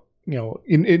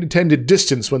intended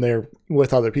distance when they're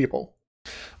with other people.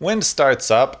 Wind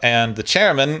starts up, and the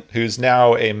chairman, who's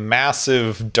now a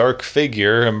massive dark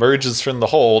figure, emerges from the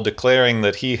hole, declaring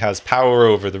that he has power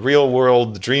over the real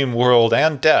world, the dream world,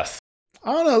 and death.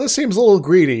 I don't know, this seems a little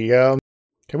greedy. Can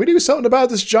we do something about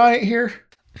this giant here?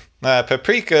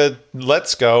 Paprika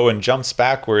lets go and jumps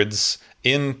backwards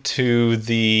into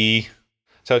the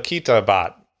Tokita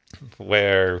bot,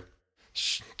 where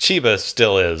Chiba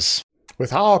still is.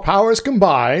 With our powers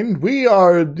combined, we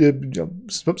are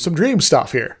some dream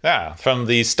stuff here. Yeah, from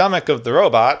the stomach of the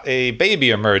robot, a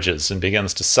baby emerges and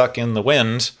begins to suck in the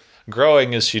wind,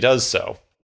 growing as she does so.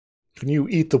 Can you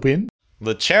eat the wind?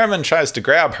 The chairman tries to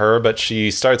grab her, but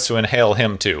she starts to inhale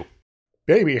him too.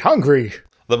 Baby, hungry.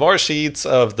 The more she eats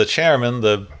of the chairman,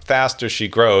 the faster she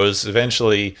grows,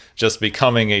 eventually just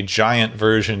becoming a giant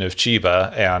version of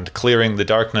Chiba and clearing the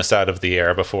darkness out of the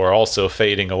air before also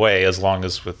fading away as long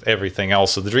as with everything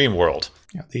else of the dream world.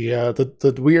 Yeah,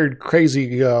 the weird,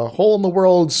 crazy hole in the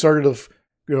world sort of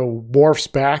morphs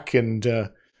back, and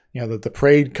the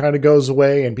parade kind of goes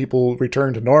away and people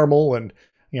return to normal, and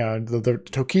the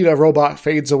Tokita robot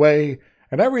fades away.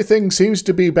 And everything seems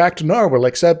to be back to normal,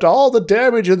 except all the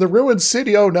damage in the ruined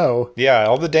city, oh no. Yeah,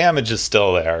 all the damage is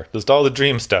still there. Just all the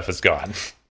dream stuff is gone.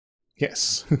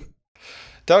 Yes.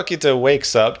 Tokita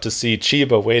wakes up to see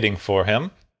Chiba waiting for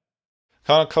him.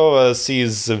 Konokoa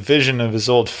sees a vision of his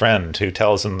old friend who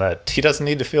tells him that he doesn't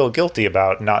need to feel guilty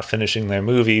about not finishing their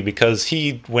movie because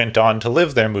he went on to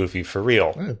live their movie for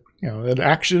real. In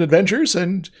action adventures,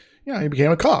 and he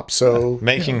became a cop, so...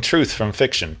 Making truth from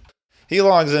fiction. He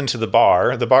logs into the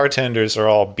bar. The bartenders are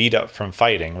all beat up from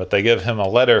fighting, but they give him a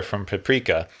letter from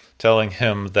Paprika telling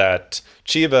him that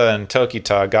Chiba and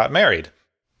Tokita got married.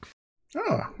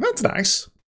 Oh, that's nice.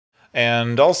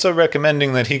 And also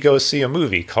recommending that he go see a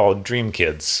movie called Dream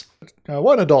Kids.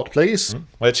 One adult, please.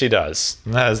 Which he does.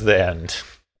 And that is the end.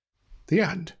 The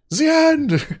end. The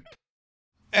end!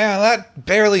 And that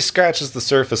barely scratches the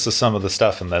surface of some of the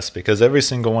stuff in this, because every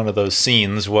single one of those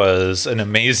scenes was an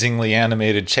amazingly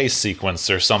animated chase sequence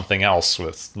or something else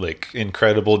with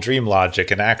incredible dream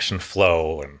logic and action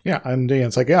flow. And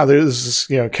it's like, there's this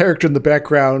character in the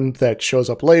background that shows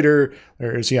up later.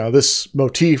 There's this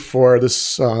motif for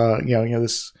this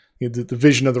the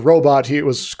vision of the robot. It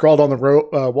was scrawled on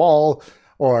the wall.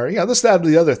 or, this, that, or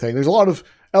the other thing. There's a lot of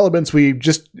elements we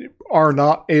just are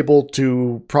not able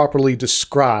to properly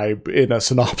describe in a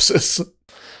synopsis.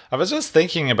 I was just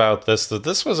thinking about this, that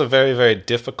this was a very, very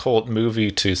difficult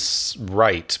movie to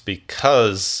write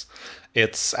because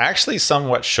it's actually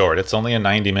somewhat short. It's only a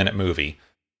 90-minute movie,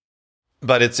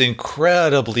 but it's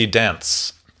incredibly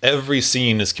dense. Every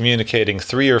scene is communicating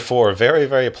 3 or 4 very,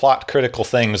 very plot-critical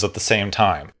things at the same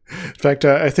time. In fact,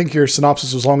 I think your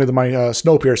synopsis was longer than my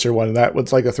Snowpiercer one, and that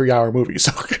was like a 3-hour movie.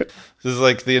 So this is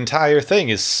like the entire thing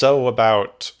is so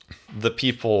about the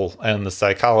people and the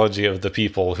psychology of the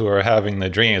people who are having the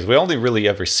dreams. We only really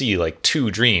ever see like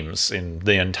 2 dreams in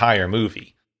the entire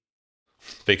movie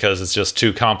because it's just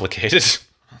too complicated.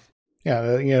 Yeah,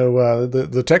 the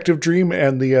detective dream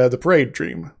and the parade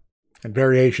dream and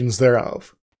variations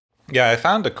thereof. Yeah, I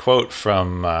found a quote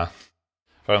from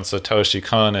Satoshi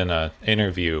Kon in an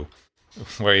interview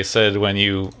where he said when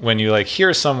you like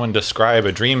hear someone describe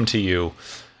a dream to you,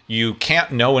 you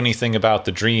can't know anything about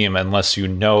the dream unless you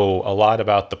know a lot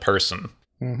about the person.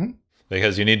 Mm-hmm.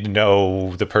 Because you need to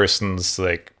know the person's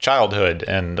like childhood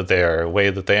and their way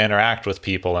that they interact with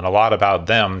people and a lot about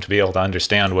them to be able to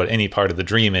understand what any part of the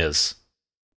dream is.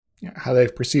 Yeah, how they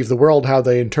perceive the world, how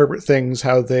they interpret things,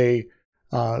 how they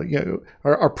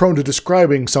are prone to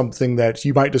describing something that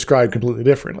you might describe completely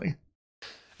differently.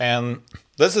 And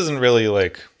this isn't really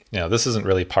this isn't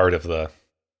really part of the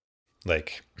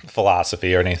like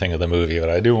philosophy or anything of the movie, but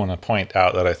I do want to point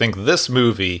out that I think this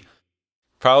movie,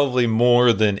 probably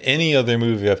more than any other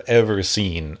movie I've ever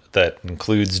seen that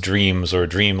includes dreams or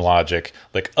dream logic,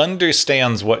 like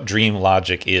understands what dream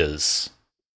logic is.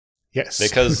 Yes.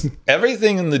 Because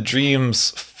everything in the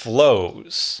dreams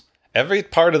flows. Every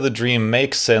part of the dream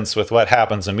makes sense with what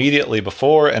happens immediately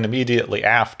before and immediately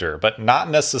after, but not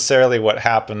necessarily what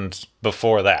happened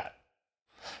before that.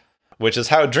 Which is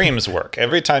how dreams work.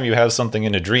 Every time you have something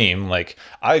in a dream, like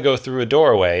I go through a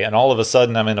doorway and all of a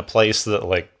sudden I'm in a place that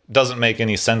like doesn't make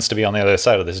any sense to be on the other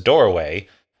side of this doorway,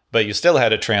 but you still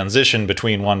had a transition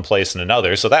between one place and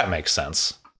another, so that makes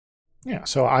sense. Yeah,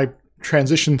 so I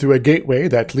transition through a gateway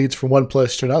that leads from one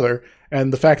place to another,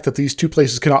 and the fact that these 2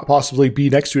 places cannot possibly be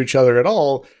next to each other at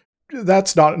all,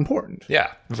 that's not important.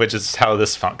 Yeah, which is how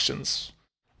this functions.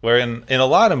 Where in a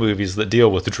lot of movies that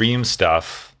deal with dream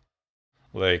stuff,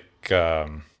 like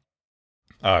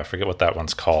I forget what that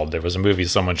one's called. There was a movie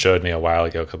someone showed me a while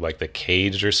ago called like The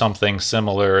Cage or something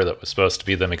similar that was supposed to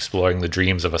be them exploring the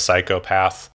dreams of a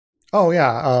psychopath. Oh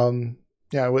yeah,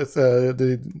 with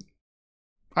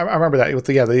I remember that with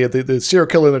the serial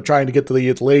killer. They're trying to get to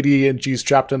the lady, and she's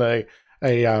trapped in a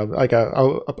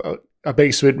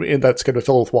basement that's going to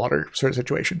fill with water sort of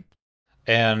situation.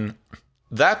 And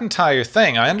that entire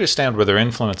thing, I understand where their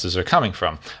influences are coming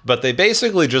from, but they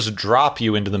basically just drop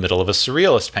you into the middle of a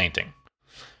surrealist painting,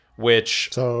 which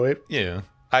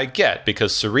I get,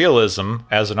 because surrealism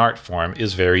as an art form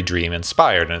is very dream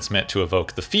inspired, and it's meant to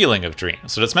evoke the feeling of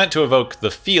dreams. So it's meant to evoke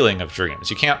the feeling of dreams.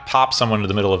 You can't pop someone into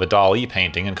the middle of a Dali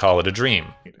painting and call it a dream.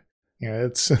 Yeah,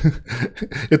 it's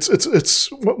it's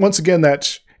once again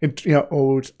that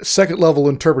second level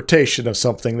interpretation of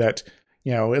something that,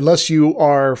 unless you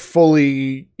are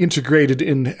fully integrated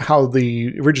in how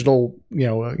the original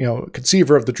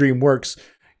conceiver of the dream works,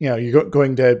 you're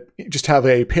going to just have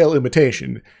a pale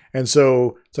imitation. And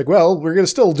so it's like, well, we're going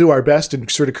to still do our best and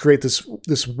sort of create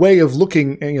this way of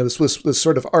looking, this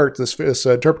sort of art, this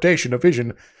interpretation of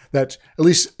vision that at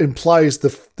least implies the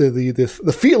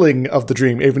feeling of the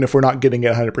dream, even if we're not getting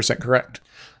it 100% correct.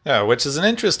 Yeah, which is an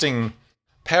interesting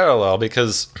parallel,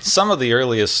 because some of the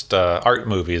earliest art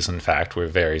movies, in fact, were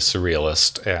very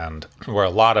surrealist and were a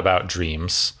lot about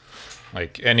dreams.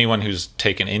 Like anyone who's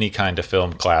taken any kind of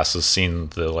film class has seen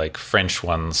the like French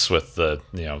ones with the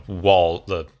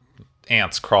the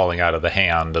ants crawling out of the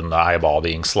hand and the eyeball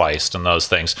being sliced and those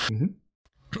things. Mm-hmm.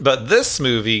 But this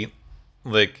movie,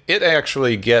 like, it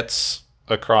actually gets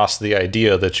across the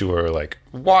idea that you are like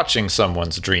watching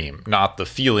someone's dream, not the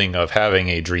feeling of having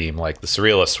a dream like the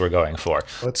surrealists were going for.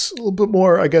 It's a little bit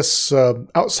more, I guess,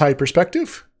 outside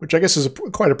perspective, which I guess is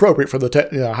quite appropriate for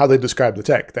the how they describe the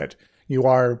tech, that you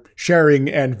are sharing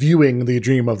and viewing the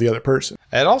dream of the other person.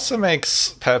 It also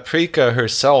makes Paprika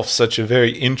herself such a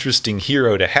very interesting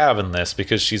hero to have in this,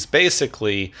 because she's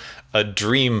basically a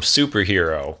dream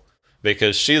superhero,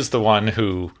 because she's the one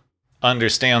who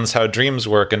understands how dreams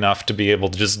work enough to be able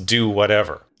to just do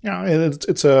whatever. Yeah, and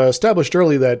it's established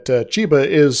early that Chiba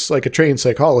is like a trained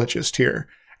psychologist here,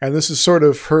 and this is sort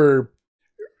of her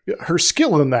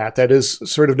skill in that is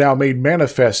sort of now made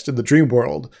manifest in the dream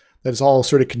world. That is all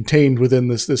sort of contained within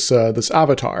this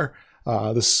avatar.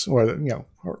 this, or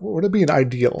would it be an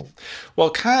ideal? Well,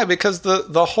 kind of, because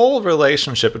the whole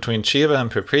relationship between Chiba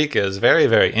and Paprika is very,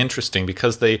 very interesting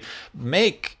because they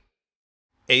make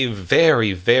a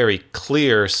very, very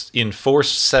clear,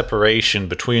 enforced separation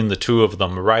between the two of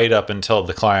them right up until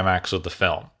the climax of the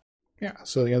film. Yeah,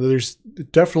 so there's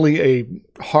definitely a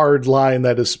hard line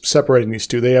that is separating these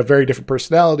two. They have very different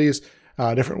personalities,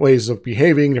 different ways of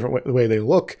behaving, different the way they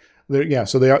look.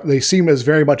 So they seem as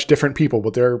very much different people,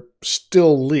 but they're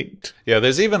still linked. Yeah,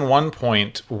 there's even one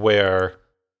point where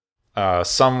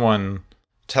someone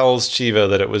tells Chiba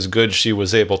that it was good she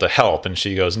was able to help, and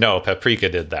she goes, "No, Paprika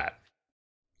did that."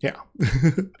 Yeah.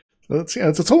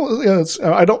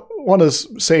 I don't want to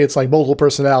say it's like multiple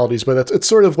personalities, but it's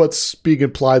sort of what's being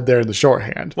implied there in the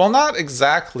shorthand. Well, not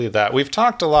exactly that. We've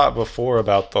talked a lot before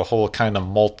about the whole kind of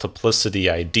multiplicity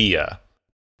idea.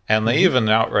 And they even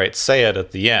outright say it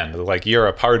at the end. They're like, you're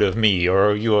a part of me, or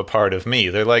are you a part of me?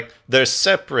 They're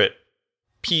separate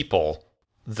people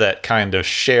that kind of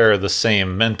share the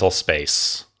same mental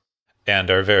space and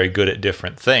are very good at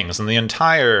different things. And the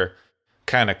entire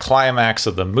kind of climax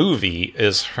of the movie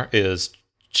is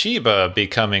Chiba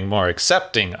becoming more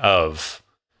accepting of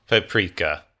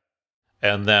Paprika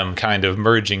and them kind of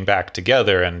merging back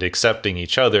together and accepting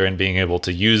each other and being able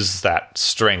to use that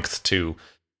strength to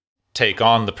take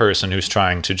on the person who's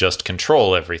trying to just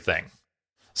control everything.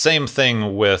 Same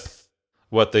thing with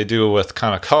what they do with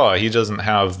Kanekawa. He doesn't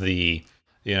have the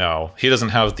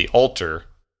altar,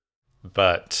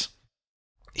 but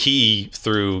he,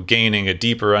 through gaining a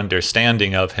deeper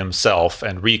understanding of himself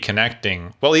and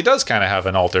reconnecting, well, he does kind of have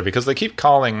an altar because they keep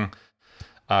calling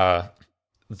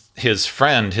his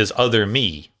friend his other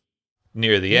me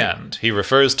near the end. He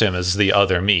refers to him as the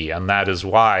other me, and that is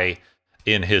why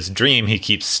in his dream he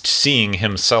keeps seeing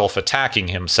himself attacking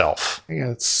himself.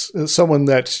 Yeah, it's someone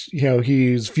that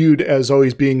he's viewed as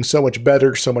always being so much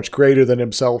better, so much greater than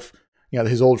himself,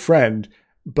 his old friend.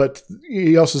 But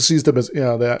he also sees them as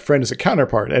that friend as a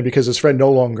counterpart, and because his friend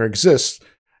no longer exists,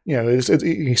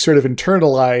 he sort of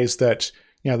internalized that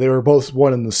they were both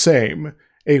one and the same,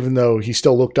 even though he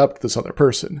still looked up to this other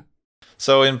person.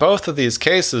 So in both of these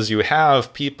cases, you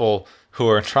have people who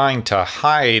are trying to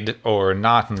hide or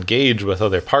not engage with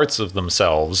other parts of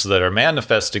themselves that are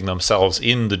manifesting themselves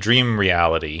in the dream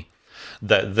reality,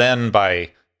 that then by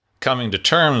coming to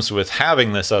terms with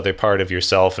having this other part of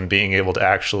yourself and being able to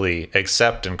actually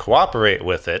accept and cooperate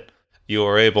with it, you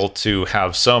are able to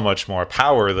have so much more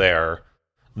power there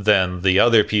than the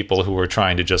other people who are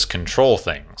trying to just control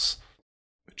things.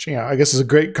 Which, I guess is a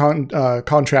great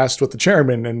contrast with the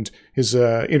chairman and his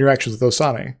interactions with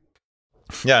Osane.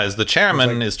 Yeah, as the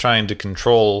chairman is trying to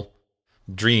control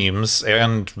dreams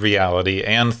and reality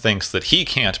and thinks that he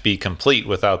can't be complete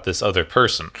without this other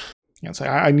person. It's like,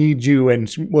 I need you, and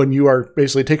when you are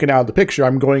basically taken out of the picture,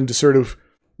 I'm going to sort of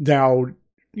now,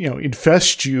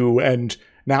 infest you, and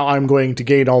now I'm going to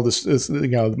gain all this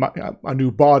a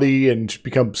new body and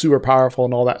become super powerful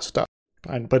and all that stuff.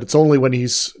 But it's only when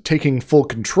he's taking full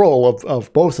control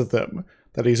of both of them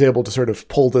that he's able to sort of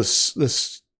pull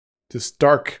this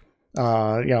dark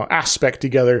aspect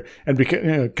together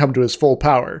and come to his full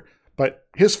power. But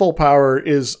his full power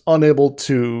is unable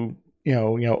to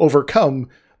overcome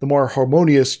the more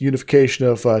harmonious unification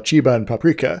of Chiba and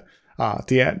Paprika at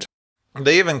the end.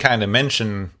 They even kind of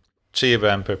mention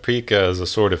Chiba and Paprika as a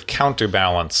sort of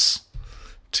counterbalance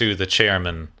to the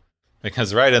chairman,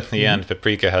 because right at the end,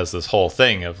 Paprika has this whole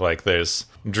thing of there's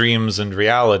dreams and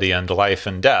reality and life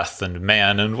and death and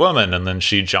man and woman, and then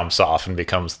she jumps off and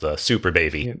becomes the super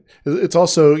baby. It's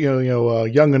also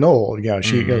young and old.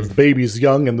 The baby's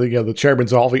young and the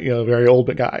chairman's all very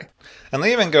old guy. And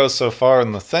they even go so far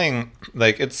in the thing,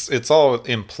 it's all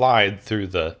implied through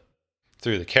the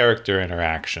character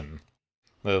interaction.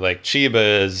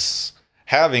 Chiba is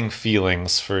having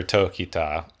feelings for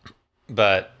Tokita,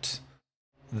 but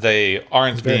they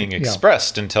aren't being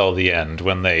expressed until the end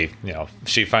when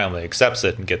she finally accepts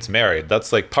it and gets married.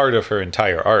 That's part of her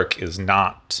entire arc is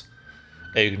not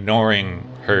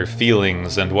ignoring her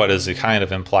feelings and what is kind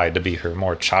of implied to be her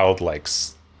more childlike,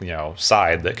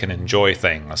 side that can enjoy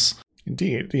things.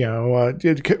 Indeed,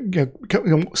 finding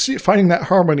that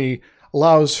harmony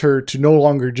allows her to no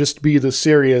longer just be the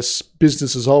serious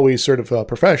business as always sort of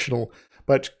professional,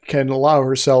 but can allow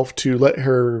herself to let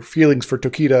her feelings for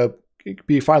Tokita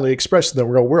be finally expressed in the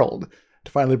real world,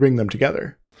 to finally bring them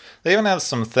together. They even have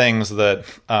some things that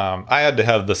I had to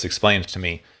have this explained to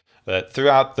me, that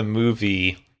throughout the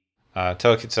movie,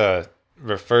 Tokita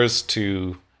refers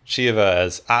to Chiba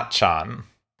as Achan,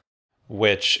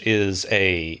 which is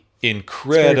a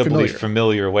incredibly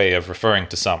familiar way of referring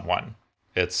to someone.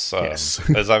 It's Yes.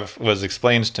 as I've was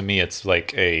explained to me, it's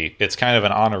like it's kind of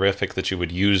an honorific that you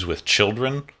would use with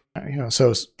children.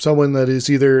 So someone that is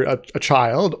either a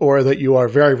child or that you are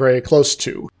very, very close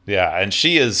to. Yeah, and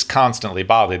she is constantly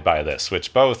bothered by this,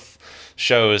 which both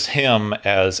shows him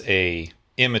as a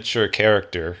immature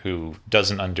character who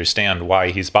doesn't understand why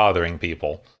he's bothering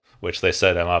people, which they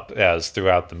set him up as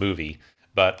throughout the movie,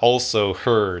 but also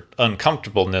her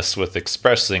uncomfortableness with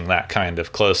expressing that kind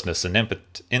of closeness and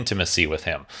intimacy with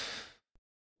him.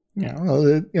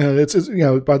 It's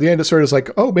by the end it sort of is like,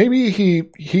 oh, maybe he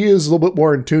is a little bit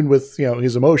more in tune with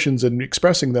his emotions and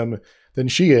expressing them than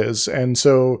she is, and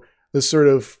so this sort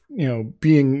of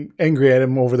being angry at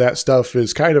him over that stuff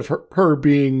is kind of her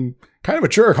being kind of a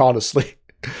jerk, honestly.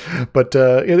 But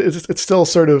it's still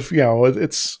sort of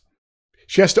it's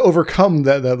she has to overcome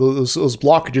those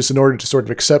blockages in order to sort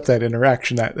of accept that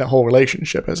interaction, that whole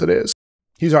relationship as it is.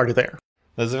 He's already there.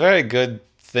 There's a very good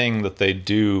thing that they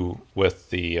do with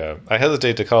the I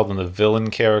hesitate to call them the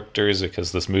villain characters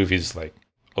because this movie's like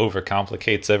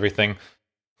overcomplicates everything.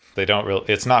 They don't really,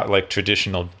 it's not like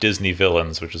traditional Disney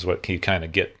villains, which is what you kind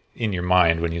of get in your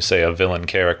mind when you say a villain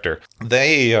character.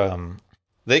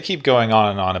 They keep going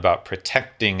on and on about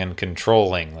protecting and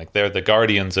controlling, like they're the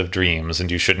guardians of dreams and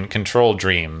you shouldn't control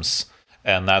dreams,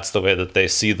 and that's the way that they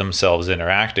see themselves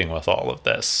interacting with all of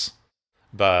this.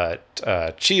 But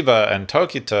Chiba and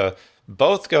Tokita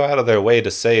both go out of their way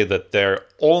to say that their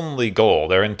only goal,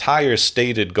 their entire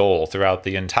stated goal throughout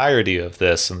the entirety of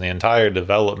this and the entire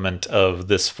development of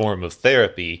this form of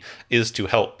therapy is to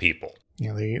help people.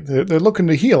 They're looking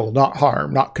to heal, not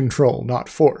harm, not control, not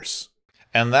force.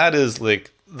 And that is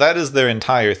their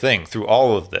entire thing through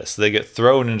all of this. They get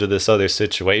thrown into this other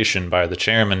situation by the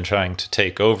chairman trying to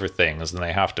take over things, and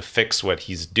they have to fix what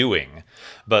he's doing.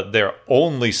 But their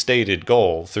only stated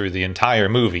goal through the entire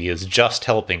movie is just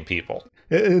helping people.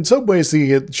 In some ways,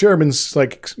 the chairman's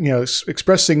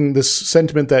expressing this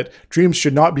sentiment that dreams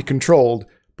should not be controlled,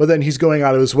 but then he's going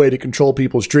out of his way to control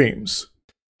people's dreams.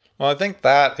 Well, I think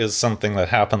that is something that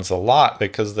happens a lot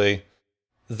because they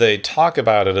talk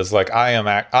about it as like, I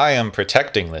am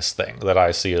protecting this thing that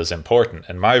I see as important,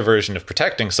 and my version of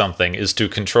protecting something is to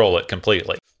control it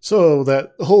completely. So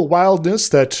that whole wildness,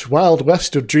 that wild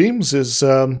west of dreams is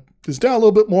now a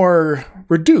little bit more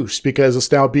reduced because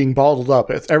it's now being bottled up.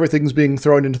 Everything's being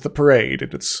thrown into the parade,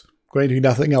 and it's going to be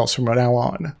nothing else from now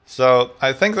on. So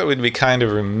I think that we'd be kind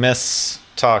of remiss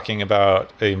talking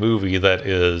about a movie that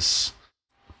is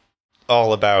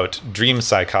all about dream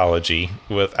psychology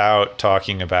without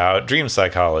talking about dream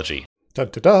psychology. Dun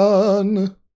dun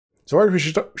dun. So where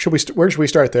should we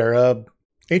start there?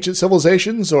 Ancient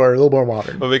civilizations or a little more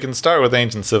modern? Well, we can start with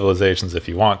ancient civilizations if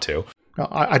you want to.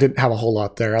 I didn't have a whole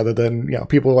lot there other than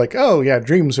people are like, oh yeah,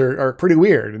 dreams are pretty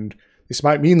weird and this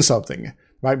might mean something.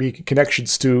 Might be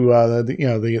connections to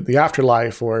the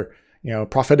afterlife or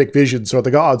prophetic visions or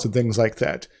the gods and things like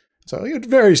that. So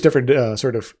various different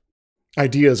sort of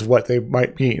ideas of what they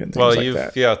might mean and things like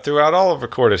that. Yeah, throughout all of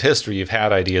recorded history, you've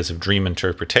had ideas of dream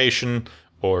interpretation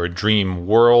or dream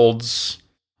worlds.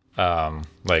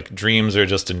 Like dreams are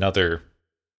just another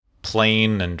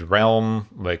plane and realm.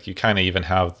 Like you kind of even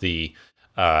have the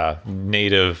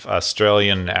native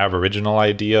Australian Aboriginal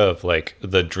idea of like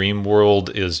the dream world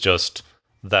is just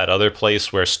that other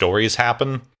place where stories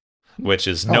happen, which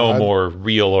is more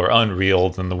real or unreal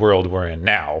than the world we're in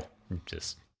now.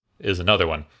 Just is another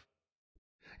one.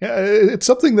 Yeah, it's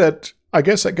something that I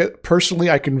guess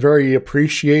personally I can very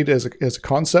appreciate as a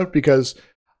concept because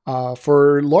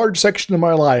for a large section of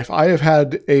my life, I have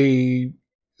had a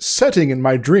setting in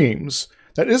my dreams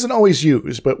that isn't always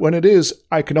used, but when it is,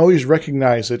 I can always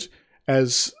recognize it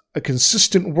as a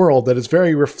consistent world that is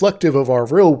very reflective of our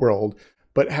real world,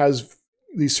 but has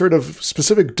these sort of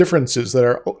specific differences that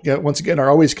are, once again, are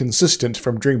always consistent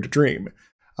from dream to dream.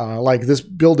 Like this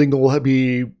building will have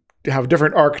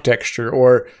different architecture,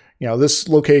 or this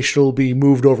location will be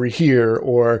moved over here,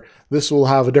 or this will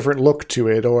have a different look to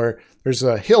it, or there's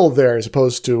a hill there as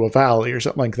opposed to a valley or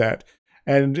something like that.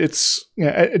 And it's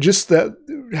just that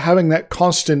having that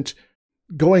constant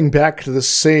going back to the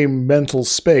same mental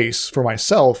space for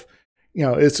myself,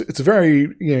 it's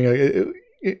very,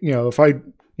 if I,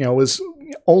 was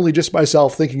only just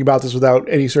myself thinking about this without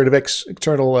any sort of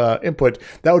external input,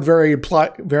 that would very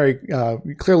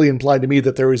clearly imply to me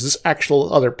that there is this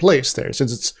actual other place there,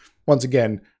 since it's, once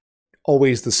again,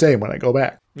 always the same when I go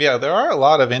back. Yeah, there are a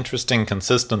lot of interesting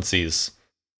consistencies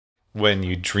when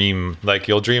you dream. Like,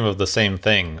 you'll dream of the same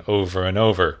thing over and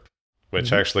over,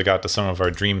 which actually got to some of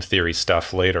our dream theory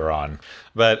stuff later on.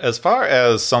 But as far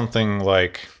as something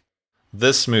like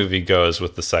this movie goes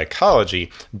with the psychology,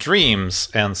 dreams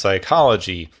and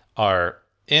psychology are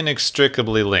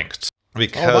inextricably linked.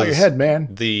 Because all about your head,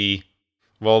 man. the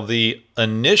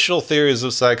initial theories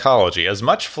of psychology, as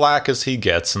much flack as he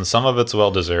gets, and some of it's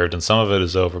well-deserved and some of it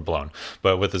is overblown,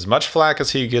 but with as much flack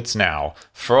as he gets now,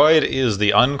 Freud is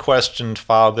the unquestioned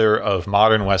father of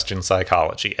modern Western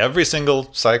psychology. Every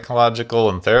single psychological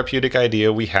and therapeutic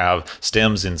idea we have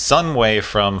stems in some way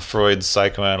from Freud's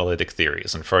psychoanalytic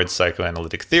theories, and Freud's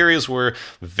psychoanalytic theories were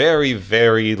very,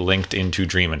 very linked into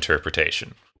dream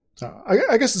interpretation.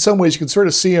 I guess in some ways you can sort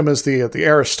of see him as the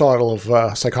Aristotle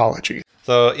of psychology.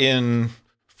 So in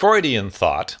Freudian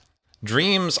thought,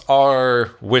 dreams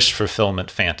are wish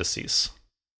fulfillment fantasies.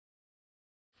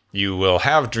 You will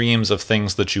have dreams of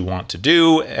things that you want to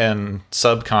do, and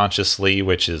subconsciously,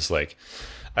 which is like,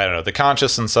 I don't know, the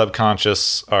conscious and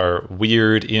subconscious are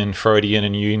weird in Freudian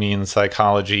and Jungian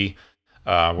psychology.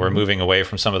 We're moving away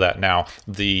from some of that now.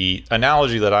 The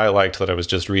analogy that I liked that I was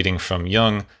just reading from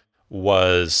Jung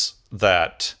was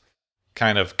that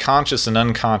kind of conscious and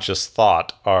unconscious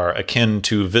thought are akin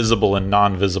to visible and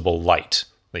non-visible light.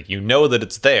 Like, you know that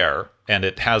it's there and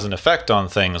it has an effect on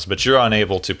things, but you're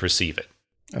unable to perceive it.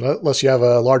 Unless you have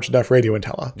a large enough radio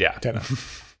antenna. Yeah.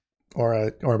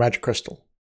 or a magic crystal.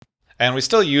 And we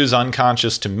still use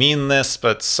unconscious to mean this,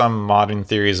 but some modern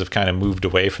theories have kind of moved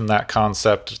away from that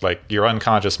concept. Like, your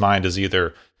unconscious mind is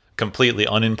either completely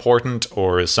unimportant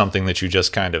or is something that you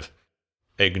just kind of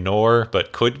ignore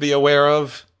but could be aware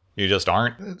of. You just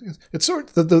aren't. It's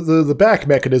sort of the back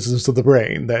mechanisms of the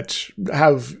brain that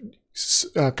have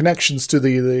connections to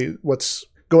the what's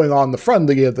going on in the front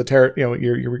of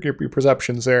your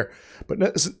perceptions there, but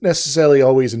not necessarily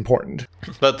always important.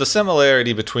 But the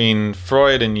similarity between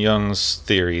Freud and Jung's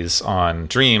theories on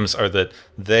dreams are that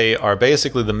they are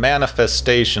basically the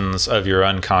manifestations of your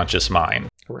unconscious mind.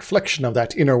 A reflection of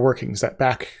that inner workings, that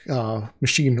back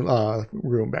machine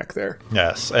room back there.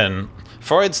 Yes, and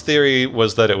Freud's theory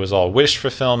was that it was all wish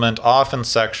fulfillment, often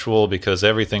sexual, because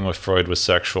everything with Freud was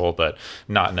sexual, but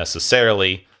not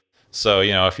necessarily. So,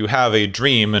 if you have a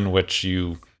dream in which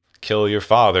you kill your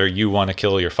father, you want to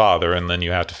kill your father, and then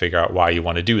you have to figure out why you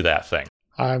want to do that thing.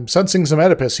 I'm sensing some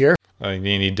Oedipus here. I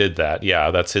mean, he did that.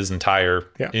 Yeah, that's his entire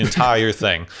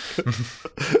thing.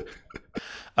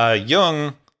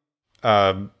 Jung,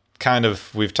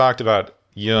 we've talked about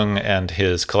Jung and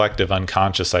his collective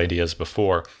unconscious ideas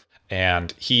before,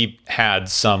 and he had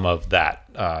some of that.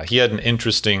 He had an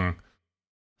interesting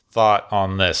thought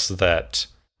on this, that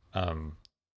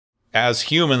as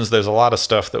humans, there's a lot of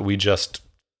stuff that we just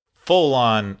full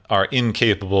on are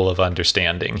incapable of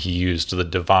understanding. He used the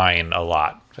divine a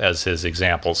lot as his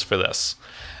examples for this.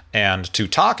 And to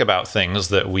talk about things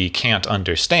that we can't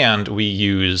understand, we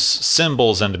use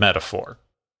symbols and metaphor.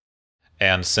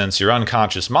 And since your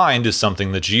unconscious mind is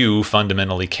something that you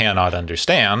fundamentally cannot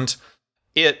understand,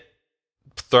 it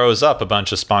throws up a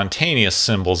bunch of spontaneous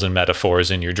symbols and metaphors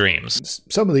in your dreams.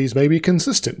 Some of these may be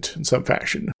consistent in some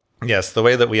fashion. Yes, the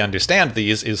way that we understand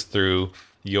these is through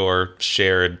your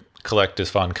shared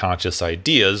collective unconscious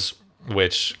ideas,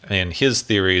 which in his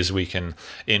theories we can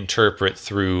interpret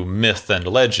through myth and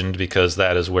legend, because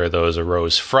that is where those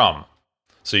arose from.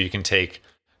 So you can take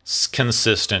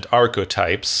consistent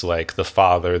archetypes like the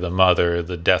father, the mother,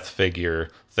 the death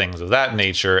figure, things of that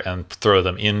nature, and throw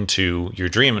them into your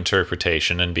dream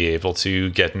interpretation and be able to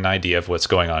get an idea of what's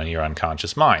going on in your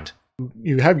unconscious mind.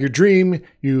 You have your dream,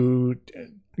 you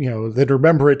then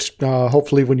remember it,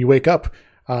 hopefully when you wake up,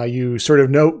 you sort of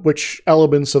note which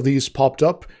elements of these popped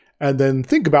up, and then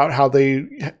think about how they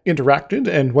interacted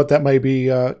and what that might be,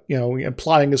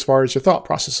 implying as far as your thought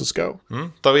processes go.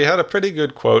 Though he had a pretty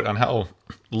good quote on how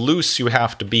loose you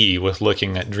have to be with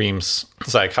looking at dreams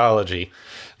psychology.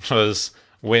 Was,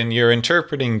 when you're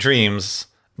interpreting dreams,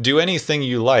 do anything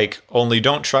you like, only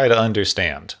don't try to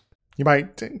understand. You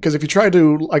might, because if you try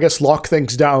to, I guess, lock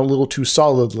things down a little too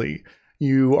solidly,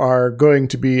 you are going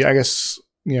to be, I guess,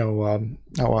 what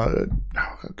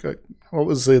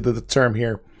was the term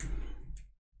here?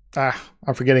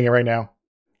 I'm forgetting it right now.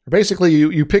 Basically,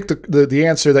 you pick the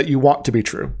answer that you want to be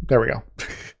true. There we go.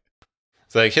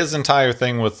 It's like his entire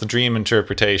thing with the dream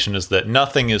interpretation is that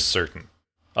nothing is certain.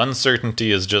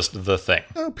 Uncertainty is just the thing.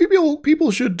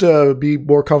 People should be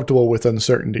more comfortable with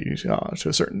uncertainty to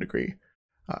a certain degree,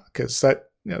 because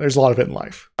there's a lot of it in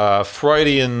life.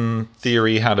 Freudian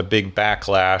theory had a big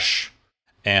backlash,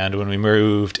 and when we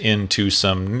moved into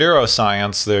some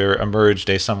neuroscience, there emerged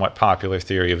a somewhat popular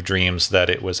theory of dreams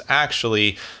that it was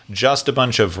actually just a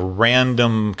bunch of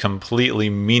random,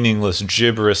 completely meaningless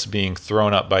gibberish being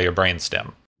thrown up by your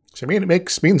brainstem. So you mean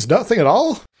it means nothing at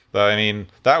all? I mean,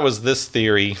 that was this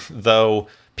theory, though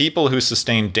people who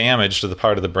sustained damage to the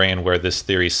part of the brain where this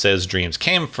theory says dreams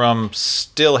came from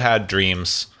still had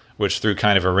dreams, which threw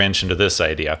kind of a wrench into this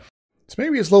idea. So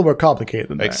maybe it's a little more complicated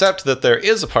than that. Except that there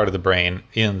is a part of the brain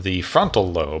in the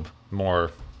frontal lobe, more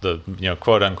the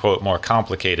quote unquote more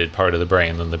complicated part of the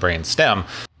brain than the brain stem,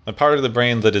 a part of the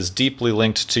brain that is deeply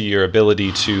linked to your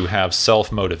ability to have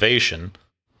self-motivation.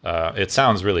 It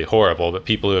sounds really horrible, but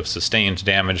people who have sustained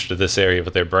damage to this area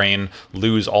of their brain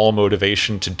lose all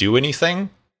motivation to do anything.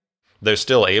 They're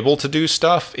still able to do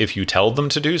stuff if you tell them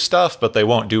to do stuff, but they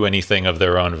won't do anything of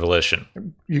their own volition.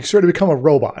 You sort of become a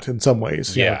robot in some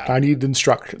ways. Yeah. I need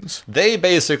instructions. They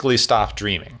basically stop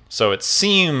dreaming. So it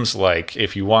seems like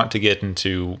if you want to get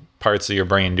into parts of your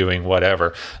brain doing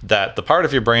whatever, that the part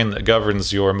of your brain that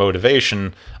governs your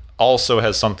motivation also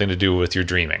has something to do with your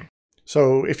dreaming.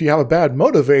 So if you have a bad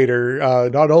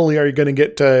motivator, not only are you going to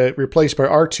get replaced by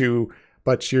R2,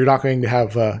 but you're not going to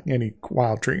have any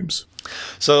wild dreams.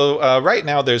 So right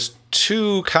now there's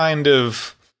two kind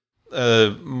of,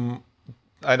 I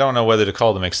don't know whether to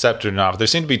call them accepted or not, but there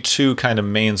seem to be two kind of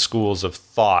main schools of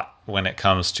thought when it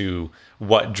comes to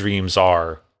what dreams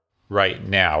are right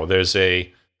now. There's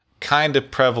a kind of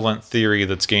prevalent theory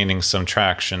that's gaining some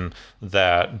traction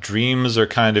that dreams are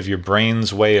kind of your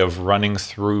brain's way of running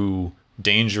through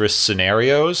dangerous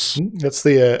scenarios. That's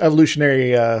the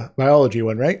evolutionary biology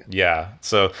one, right? Yeah.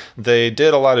 So they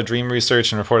did a lot of dream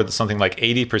research and reported that something like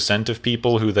 80% of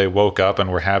people who they woke up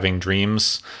and were having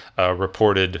dreams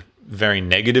reported very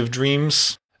negative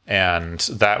dreams. And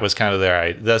that was kind of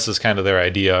their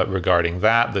idea regarding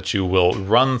that you will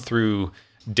run through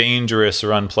dangerous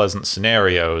or unpleasant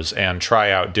scenarios and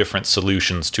try out different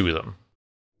solutions to them.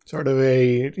 Sort of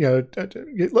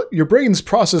your brain's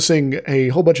processing a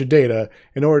whole bunch of data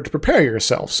in order to prepare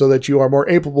yourself so that you are more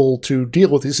able to deal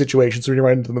with these situations when you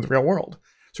run into them in the real world,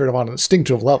 sort of on an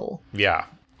instinctive level. Yeah.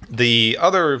 The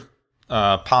other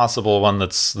possible one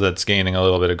that's gaining a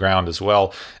little bit of ground as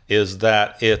well is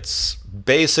that it's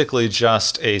basically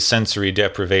just a sensory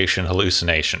deprivation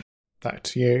hallucination.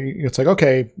 That it's like,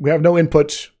 okay, we have no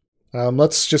input.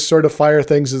 Let's just sort of fire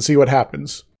things and see what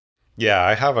happens. Yeah,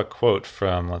 I have a quote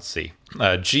from,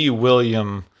 G.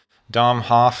 William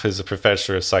Domhoff, who's a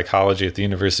professor of psychology at the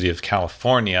University of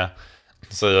California.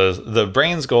 So the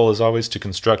brain's goal is always to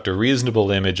construct a reasonable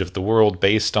image of the world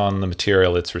based on the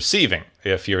material it's receiving.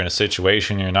 If you're in a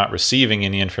situation you're not receiving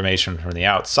any information from the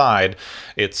outside,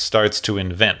 it starts to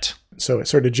invent. So it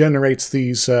sort of generates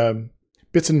these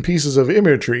bits and pieces of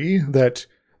imagery that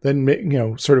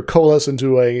then sort of coalesce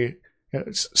into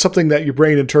something that your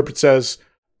brain interprets as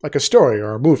like a story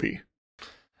or a movie.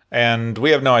 And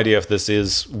we have no idea if this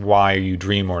is why you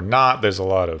dream or not. There's a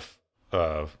lot of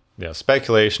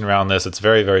speculation around this. It's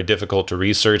very, very difficult to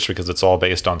research because it's all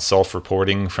based on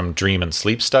self-reporting from dream and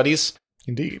sleep studies.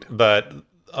 Indeed. But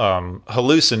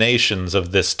hallucinations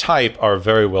of this type are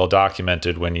very well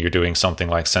documented when you're doing something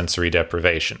like sensory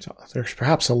deprivation. So there's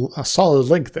perhaps a solid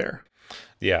link there.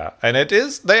 Yeah, and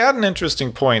they had an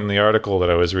interesting point in the article that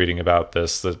I was reading about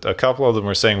this, that a couple of them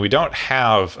were saying we don't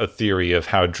have a theory of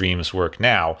how dreams work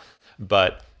now,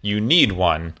 but you need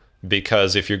one,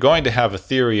 because if you're going to have a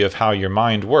theory of how your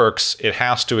mind works, it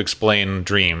has to explain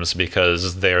dreams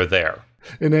because they're there.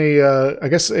 In I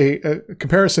guess a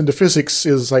comparison to physics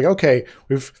is like, okay,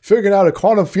 we've figured out a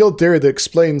quantum field theory that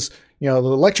explains, the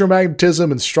electromagnetism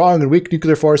and strong and weak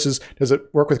nuclear forces. Does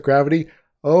it work with gravity?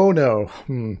 Oh no.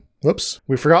 Whoops.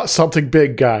 We forgot something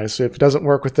big, guys. If it doesn't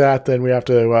work with that, then we have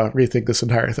to rethink this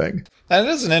entire thing. And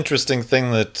it is an interesting thing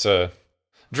that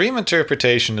dream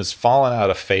interpretation has fallen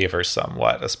out of favor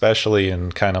somewhat, especially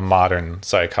in kind of modern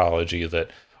psychology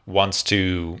that wants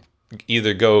to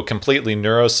either go completely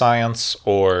neuroscience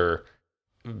or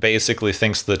basically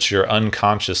thinks that your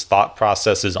unconscious thought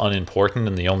process is unimportant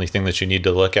and the only thing that you need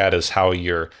to look at is how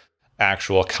your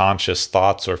actual conscious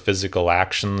thoughts or physical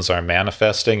actions are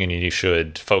manifesting, and you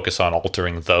should focus on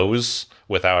altering those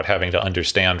without having to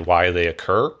understand why they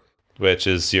occur, which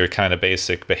is your kind of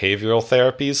basic behavioral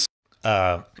therapies.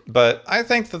 But I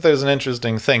think that there's an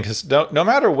interesting thing, because no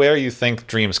matter where you think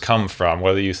dreams come from,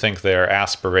 whether you think they're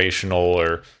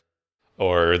aspirational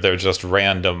or they're just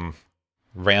random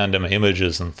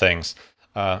images and things,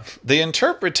 the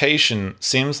interpretation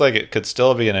seems like it could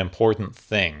still be an important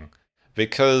thing,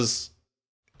 because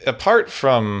apart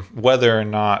from whether or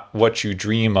not what you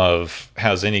dream of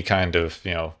has any kind of,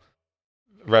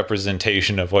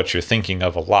 representation of what you're thinking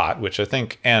of a lot, which I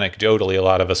think anecdotally a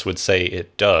lot of us would say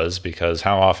it does, because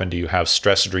how often do you have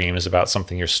stress dreams about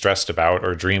something you're stressed about,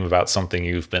 or dream about something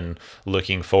you've been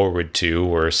looking forward to,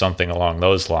 or something along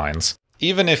those lines?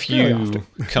 even if Very you often.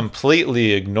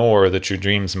 completely ignore that your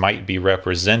dreams might be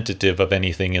representative of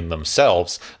anything in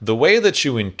themselves, the way that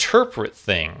you interpret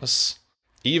things,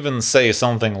 even say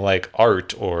something like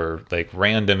art or like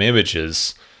random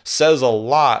images, says a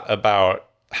lot about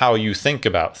how you think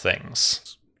about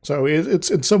things. So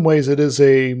it's in some ways it is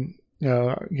a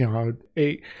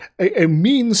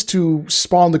means to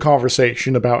spawn the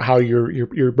conversation about how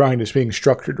your mind is being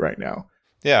structured right now.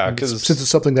 Yeah, because since it's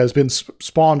something that has been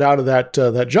spawned out of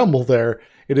that jumble there,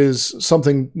 it is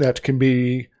something that can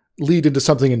be lead into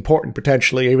something important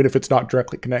potentially, even if it's not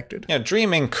directly connected. Yeah,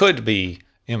 dreaming could be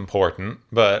important,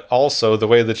 but also the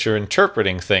way that you're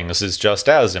interpreting things is just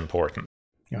as important.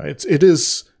 It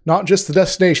is not just the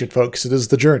destination, folks. It is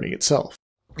the journey itself.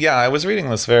 Yeah, I was reading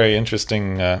this very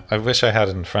interesting. I wish I had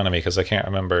it in front of me because I can't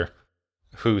remember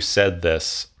who said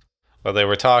this. But they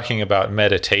were talking about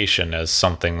meditation as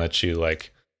something that you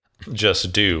like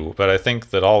just do. But I think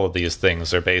that all of these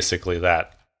things are basically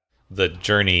that. The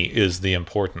journey is the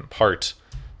important part.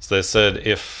 So they said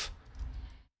if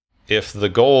the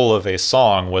goal of a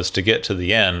song was to get to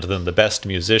the end, then the best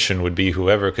musician would be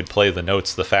whoever could play the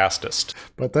notes the fastest.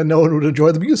 But then no one would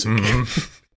enjoy the music.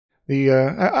 Mm-hmm.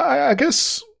 I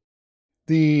guess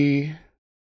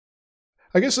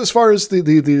as far as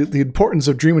the importance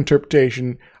of dream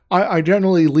interpretation, I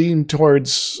generally lean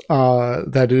towards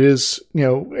that it is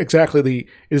it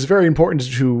is very important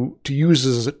to use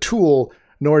as a tool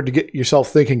in order to get yourself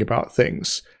thinking about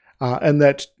things, and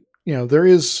that there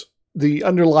is the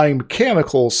underlying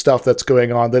mechanical stuff that's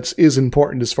going on that is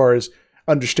important as far as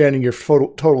understanding your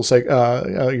total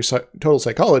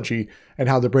psychology and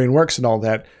how the brain works and all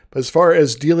that. But as far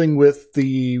as dealing with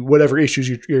the whatever issues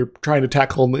you're trying to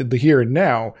tackle in the here and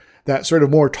now, that sort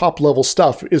of more top level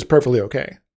stuff is perfectly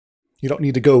okay. You don't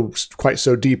need to go quite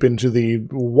so deep into the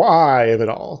why of it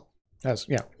all.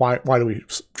 Why do we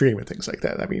dream and things like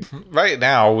that? I mean, right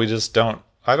now we just don't.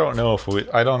 I don't know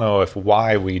if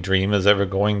why we dream is ever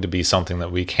going to be something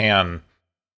that we can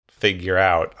figure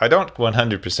out. I don't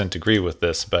 100% agree with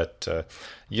this, but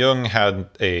Jung had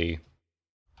a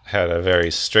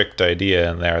very strict idea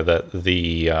in there that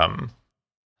the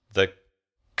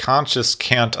conscious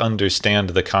can't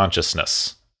understand the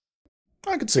consciousness.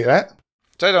 I could see that.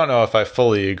 Which I don't know if I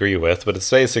fully agree with, but it's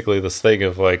basically this thing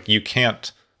of like you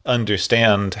can't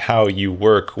understand how you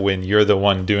work when you're the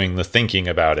one doing the thinking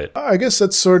about it. I guess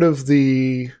that's sort of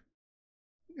the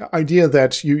idea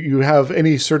that you have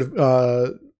any sort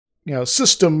of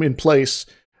system in place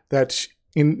that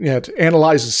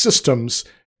analyzes systems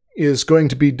is going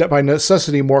to be by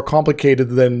necessity more complicated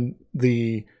than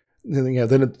its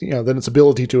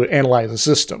ability to analyze a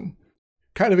system.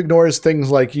 Kind of ignores things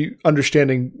like you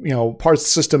understanding parts of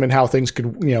the system and how things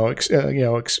could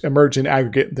emerge in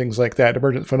aggregate and things like that,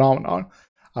 emergent phenomenon,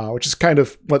 which is kind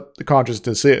of what the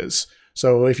consciousness is.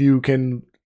 So if you can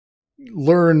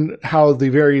learn how the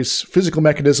various physical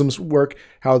mechanisms work,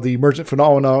 how the emergent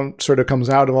phenomenon sort of comes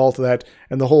out of all of that,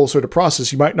 and the whole sort of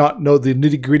process, you might not know the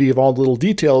nitty-gritty of all the little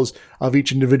details of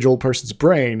each individual person's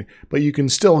brain, but you can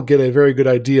still get a very good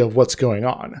idea of what's going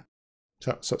on.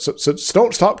 So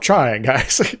don't stop trying,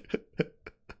 guys.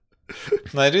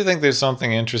 I do think there's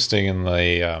something interesting in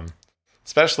the,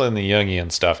 especially in the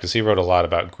Jungian stuff, because he wrote a lot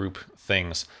about group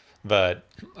things. But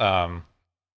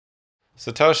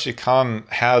Satoshi Kon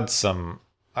had some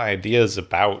ideas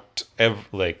about,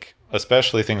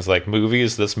 especially things like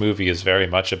movies. This movie is very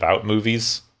much about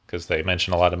movies, because they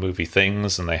mention a lot of movie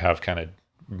things, and they have kind of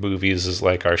movies as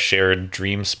like our shared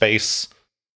dream space.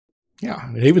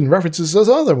 Yeah, it even references those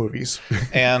other movies.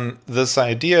 And this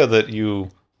idea that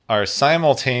you are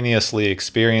simultaneously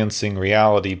experiencing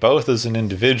reality both as an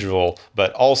individual,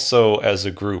 but also as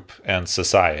a group and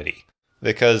society.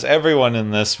 Because everyone in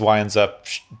this winds up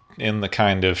in the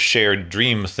kind of shared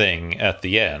dream thing at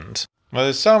the end. Well,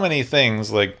 there's so many things,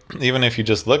 like, even if you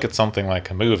just look at something like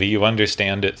a movie, you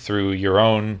understand it through your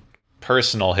own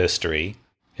personal history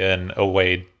in a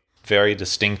way very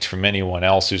distinct from anyone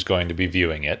else who's going to be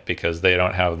viewing it, because they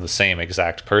don't have the same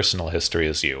exact personal history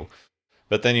as you.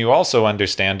 But then you also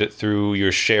understand it through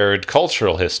your shared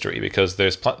cultural history, because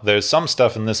there's some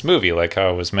stuff in this movie, like how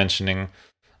I was mentioning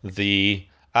the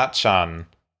Achan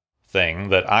thing,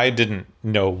 that I didn't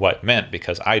know what meant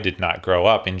because I did not grow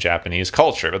up in Japanese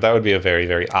culture. But that would be a very,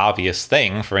 very obvious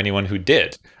thing for anyone who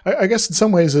did. I guess in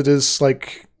some ways it is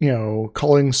like,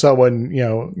 calling someone,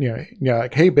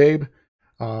 like, hey, babe.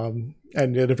 And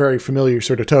in a very familiar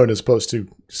sort of tone as opposed to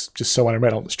just someone I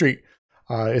met on the street.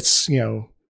 It's,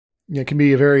 it can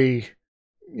be a very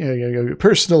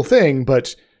personal thing,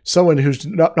 but someone who's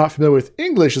not familiar with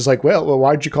English is like, well,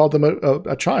 why'd you call them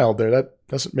a child there? That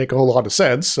doesn't make a whole lot of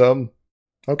sense.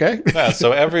 Okay. Yeah,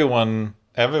 so everyone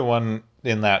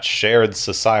in that shared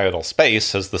societal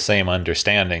space has the same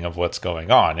understanding of what's going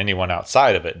on. Anyone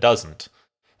outside of it doesn't.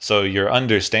 So you're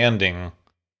understanding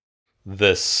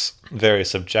this very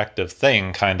subjective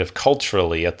thing kind of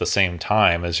culturally at the same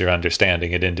time as you're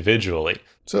understanding it individually.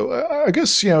 So I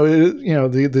guess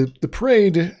the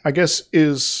parade, I guess,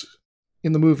 is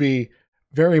in the movie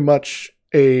very much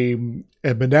a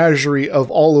menagerie of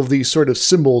all of these sort of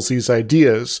symbols, these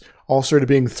ideas, all sort of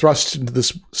being thrust into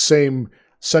this same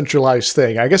centralized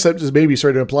thing. I guess that is maybe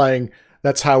sort of implying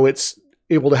that's how it's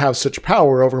able to have such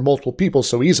power over multiple people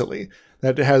so easily,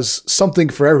 that it has something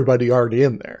for everybody already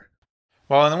in there.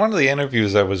 Well, in one of the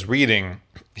interviews I was reading,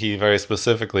 he very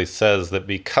specifically says that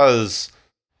because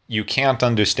you can't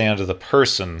understand the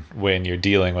person when you're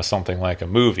dealing with something like a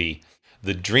movie,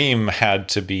 the dream had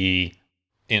to be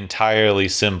entirely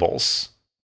symbols.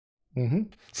 Mm-hmm.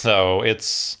 So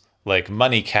it's like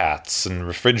money cats and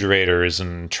refrigerators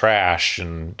and trash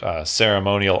and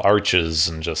ceremonial arches,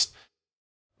 and just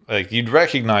like you'd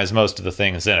recognize most of the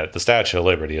things in it. The Statue of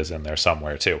Liberty is in there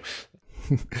somewhere too.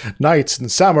 Knights and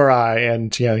samurai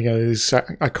and these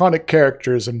iconic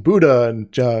characters and Buddha and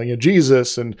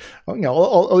Jesus and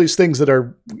all these things that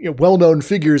are well-known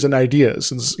figures and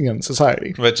ideas in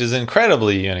society, which is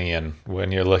incredibly Jungian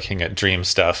when you're looking at dream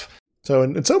stuff. So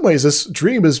in some ways, this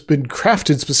dream has been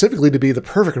crafted specifically to be the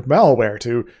perfect malware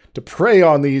to prey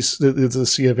on these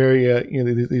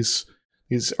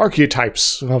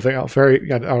archetypes of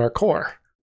very at our core.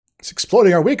 It's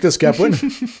exploiting our weakness,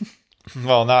 Gepwin.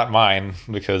 Well, not mine,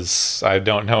 because I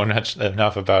don't know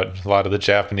enough about a lot of the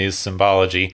Japanese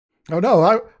symbology. Oh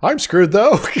no, I'm screwed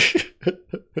though.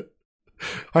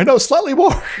 I know slightly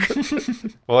more.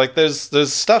 Well, like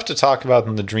there's stuff to talk about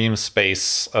in the dream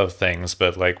space of things,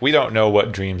 but like we don't know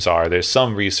what dreams are. There's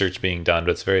some research being done,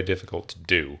 but it's very difficult to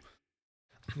do.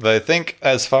 But I think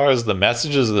as far as the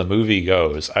messages of the movie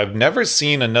goes, I've never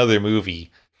seen another movie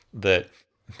that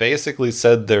basically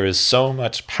said there is so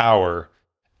much power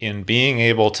in being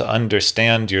able to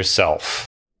understand yourself.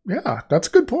 Yeah, that's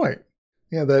a good point.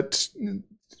 Yeah, that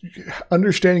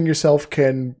understanding yourself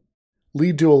can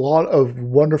lead to a lot of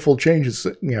wonderful changes,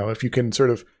 if you can sort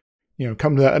of,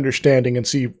 come to that understanding and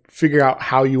figure out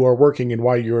how you are working and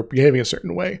why you're behaving a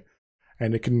certain way.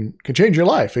 And it can change your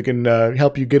life. It can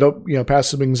help you get up,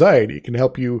 past some anxiety. It can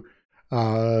help you,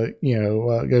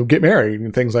 get married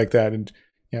and things like that. And,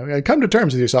 come to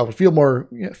terms with yourself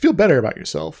and feel better about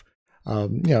yourself.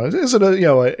 It isn't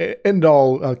a end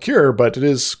all cure, but it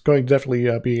is going to definitely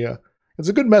it's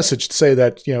a good message to say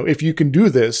that, if you can do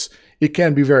this, it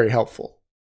can be very helpful.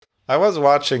 I was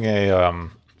watching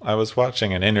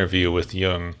an interview with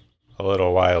Jung a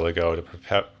little while ago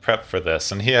to prep for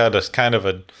this, and he had a kind of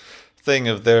a thing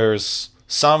of there's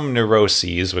some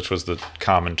neuroses, which was the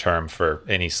common term for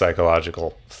any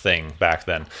psychological thing back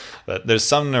then, but there's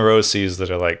some neuroses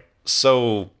that are like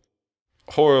so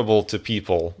horrible to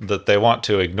people that they want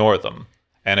to ignore them.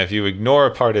 And if you ignore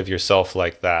a part of yourself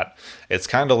like that, it's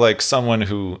kind of like someone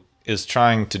who is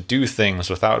trying to do things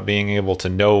without being able to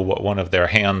know what one of their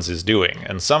hands is doing.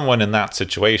 And someone in that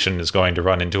situation is going to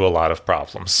run into a lot of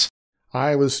problems.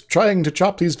 I was trying to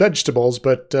chop these vegetables,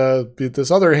 but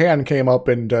this other hand came up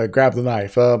and grabbed the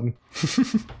knife.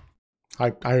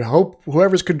 I hope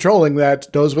whoever's controlling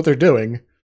that knows what they're doing.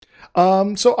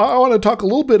 So I want to talk a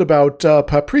little bit about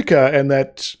Paprika and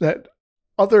that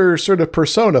other sort of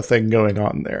persona thing going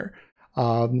on there.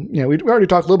 We already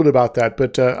talked a little bit about that,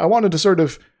 but I wanted to sort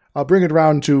of bring it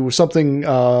around to something,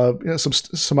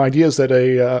 some ideas that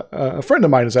a friend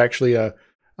of mine has actually,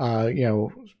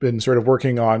 been sort of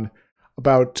working on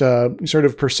about sort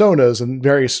of personas and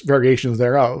various variations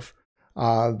thereof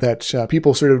that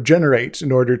people sort of generate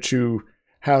in order to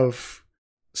have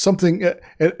something,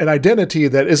 an identity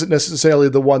that isn't necessarily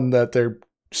the one that their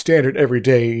standard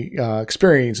everyday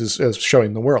experience is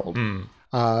showing the world.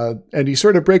 And he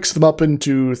sort of breaks them up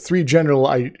into three general,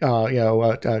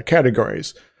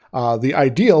 categories. The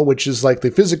ideal, which is like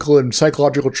the physical and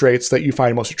psychological traits that you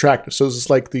find most attractive. So this is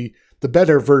like the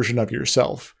better version of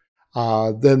yourself.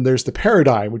 Then there's the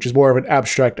paradigm, which is more of an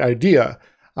abstract idea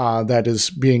that is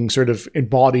being sort of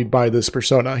embodied by this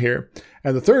persona here.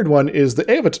 And the third one is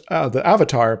the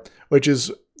avatar, which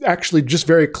is actually just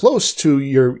very close to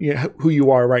who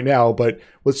you are right now, but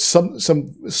with some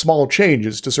small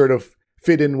changes to sort of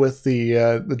fit in with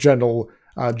the general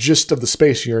gist of the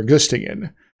space you're existing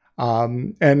in.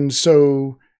 And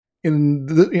so in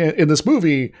this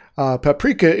movie,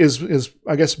 Paprika is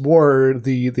I guess more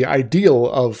the ideal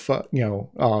of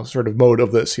sort of mode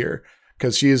of this here,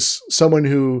 because she is someone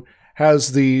who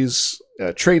has these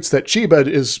traits that Chiba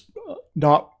is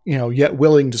not yet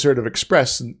willing to sort of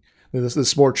express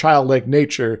this more childlike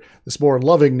nature, this more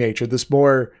loving nature, this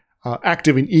more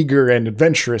active and eager and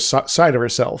adventurous side of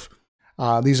herself.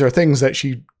 These are things that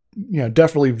she,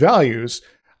 definitely values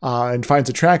and finds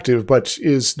attractive, but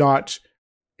is not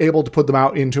able to put them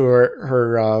out into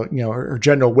her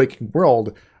general waking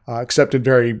world, except in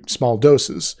very small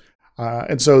doses.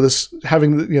 And so this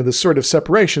having this sort of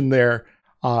separation there,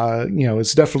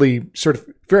 is definitely sort of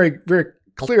very, very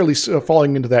clearly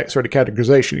falling into that sort of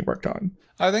categorization he worked on.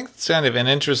 I think it's kind of an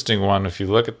interesting one if you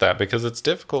look at that, because it's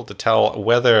difficult to tell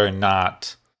whether or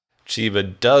not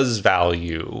Chiba does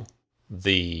value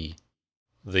the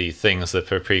things that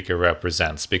Paprika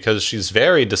represents, because she's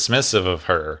very dismissive of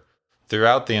her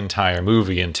throughout the entire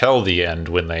movie until the end,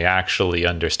 when they actually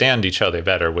understand each other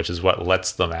better, which is what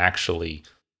lets them actually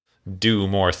do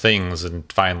more things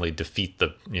and finally defeat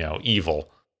the evil.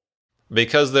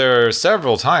 Because there are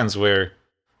several times where,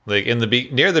 like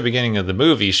near the beginning of the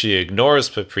movie, she ignores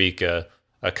Paprika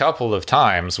a couple of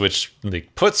times, which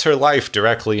puts her life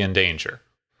directly in danger.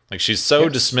 Like, she's so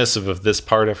dismissive of this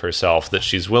part of herself that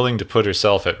she's willing to put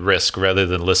herself at risk rather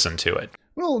than listen to it.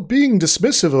 Well, being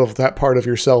dismissive of that part of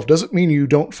yourself doesn't mean you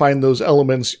don't find those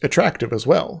elements attractive as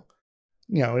well.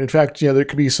 In fact, there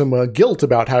could be some guilt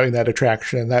about having that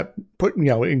attraction, and that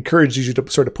encourages you to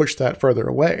sort of push that further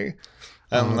away.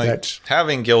 And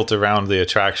having guilt around the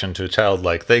attraction to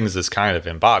childlike things is kind of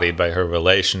embodied by her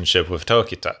relationship with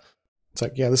Tokita. It's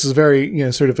like, this is very,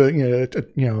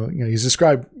 he's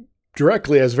described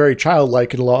directly as very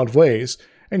childlike in a lot of ways.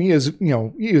 And he is,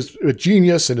 he is a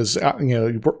genius and is,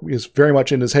 he is very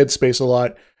much in his headspace a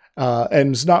lot,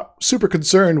 and is not super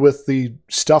concerned with the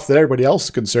stuff that everybody else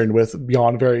is concerned with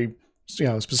beyond very,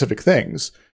 specific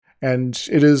things. And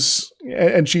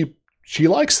she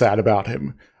likes that about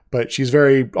him, but she's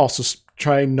very also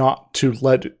trying not to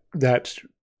let that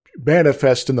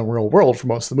manifest in the real world for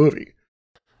most of the movie.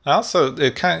 Also,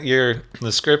 your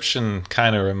description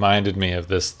kind of reminded me of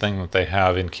this thing that they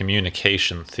have in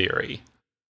communication theory,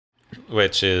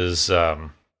 which is,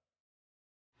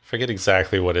 forget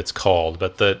exactly what it's called,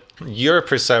 but that your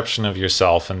perception of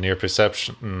yourself and your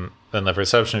perception and the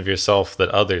perception of yourself that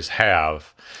others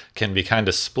have can be kind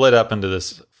of split up into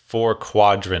this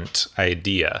 4-quadrant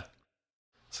idea.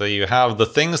 So you have the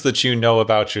things that you know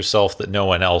about yourself that no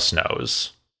one else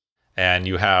knows. And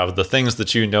you have the things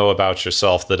that you know about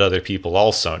yourself that other people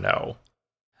also know.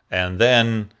 And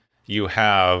then you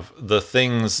have the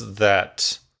things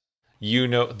that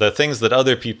the things that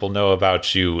other people know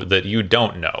about you that you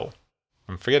don't know.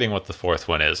 I'm forgetting what the fourth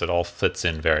one is. It all fits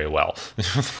in very well.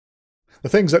 The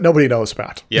things that nobody knows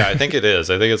about. Yeah, I think it is.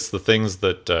 I think it's the things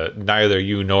that neither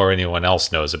you nor anyone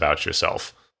else knows about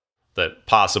yourself that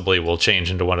possibly will change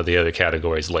into one of the other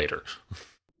categories later.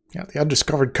 Yeah, the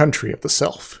undiscovered country of the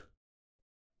self.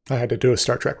 I had to do a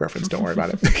Star Trek reference, don't worry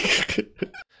about it.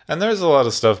 And there's a lot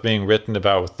of stuff being written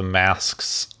about with the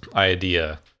masks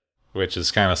idea, which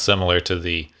is kind of similar to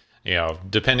the,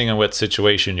 depending on what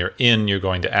situation you're in, you're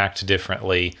going to act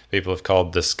differently. People have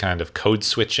called this kind of code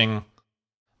switching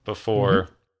before.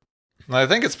 Mm-hmm. I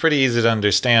think it's pretty easy to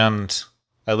understand,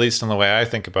 at least in the way I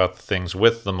think about the things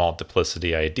with the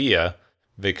multiplicity idea,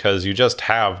 because you just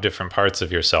have different parts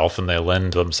of yourself and they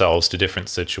lend themselves to different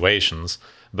situations.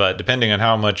 But depending on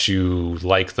how much you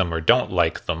like them or don't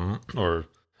like them, or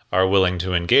are willing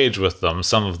to engage with them,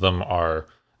 some of them are,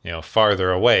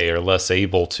 farther away or less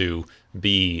able to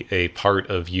be a part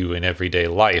of you in everyday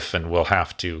life and will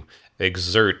have to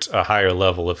exert a higher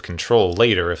level of control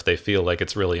later if they feel like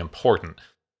it's really important.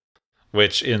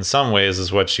 Which in some ways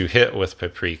is what you hit with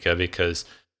Paprika, because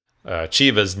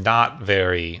Chiba's not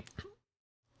very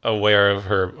aware of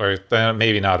her, or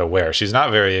maybe not aware. She's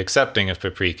not very accepting of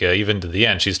Paprika, even to the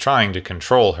end. She's trying to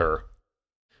control her,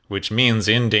 which means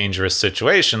in dangerous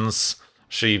situations,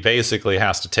 she basically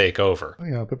has to take over.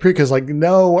 Paprika's like,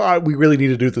 no, we really need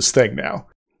to do this thing now.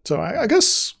 So I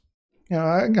guess,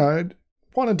 I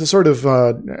wanted to sort of,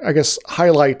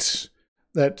 highlight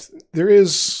that there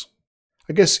is,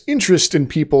 interest in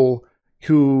people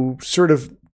who sort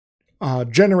of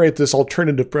generate this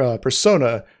alternative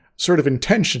persona sort of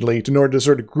intentionally in order to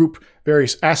sort of group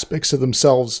various aspects of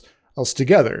themselves else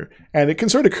together. And it can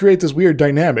sort of create this weird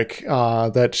dynamic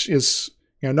that is,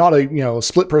 not a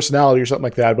split personality or something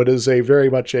like that, but is a very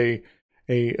much a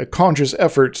conscious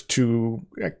effort to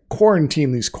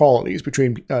quarantine these qualities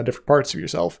between different parts of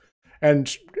yourself.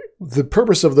 And the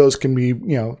purpose of those can be,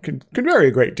 can vary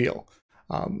a great deal.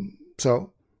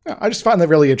 So I just find that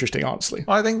really interesting, honestly.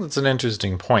 Well, I think that's an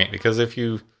interesting point, because if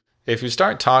you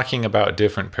start talking about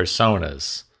different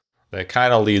personas, that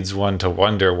kind of leads one to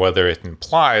wonder whether it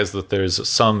implies that there's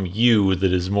some you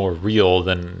that is more real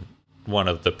than one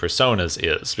of the personas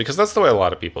is. Because that's the way a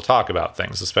lot of people talk about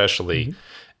things, especially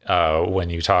when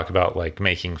you talk about like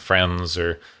making friends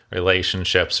or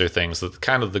relationships or things, that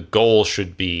kind of the goal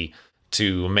should be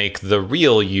to make the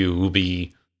real you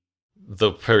be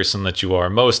the person that you are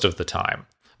most of the time.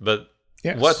 But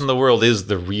what in the world is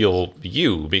the real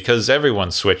you? Because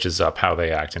everyone switches up how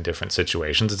they act in different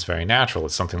situations. It's very natural.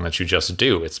 It's something that you just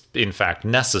do. It's, in fact,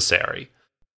 necessary.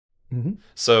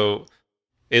 So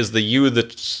is the you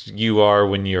that you are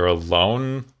when you're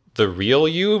alone the real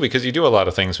you? Because you do a lot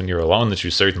of things when you're alone that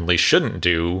you certainly shouldn't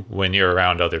do when you're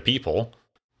around other people.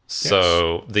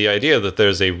 So the idea that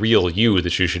there's a real you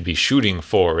that you should be shooting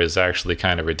for is actually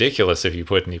kind of ridiculous if you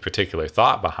put any particular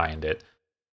thought behind it.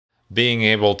 Being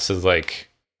able to like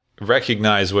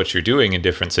recognize what you're doing in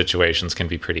different situations can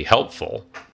be pretty helpful.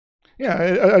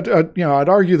 Yeah, I'd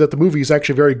argue that the movie is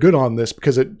actually very good on this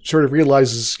because it sort of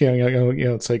realizes,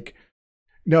 it's like,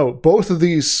 no, both of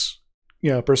these,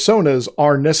 personas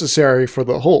are necessary for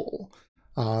the whole.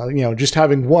 Just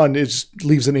having one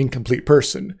leaves an incomplete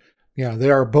person. Yeah,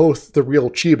 they are both the real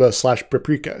Chiba /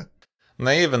 Paprika. And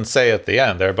they even say at the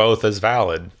end, they're both as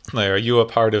valid. Are you a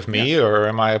part of me or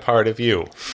am I a part of you?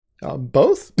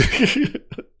 Both.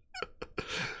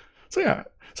 So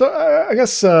I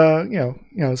guess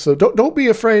so don't be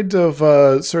afraid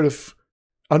of sort of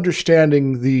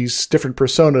understanding these different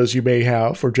personas you may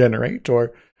have or generate,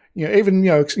 or even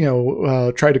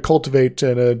try to cultivate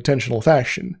in an intentional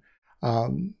fashion.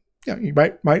 You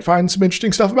might find some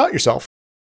interesting stuff about yourself.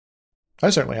 I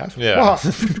certainly have. Yeah. I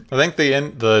think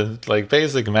the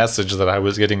basic message that I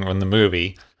was getting from the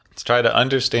movie is try to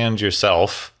understand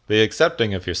yourself, be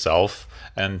accepting of yourself,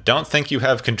 and don't think you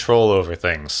have control over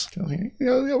things.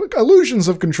 Illusions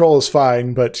of control is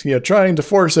fine, but trying to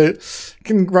force it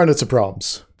can run into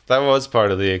problems. That was part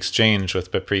of the exchange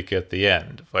with Paprika at the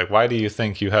end. Like, why do you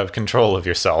think you have control of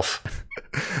yourself?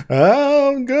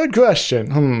 Good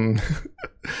question.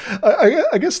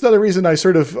 I guess another reason I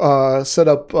sort of set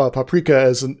up Paprika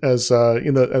as in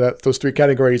those three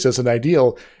categories as an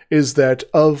ideal is that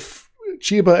of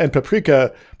Chiba and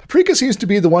Paprika, Paprika seems to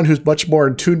be the one who's much more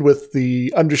in tune with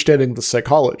the understanding the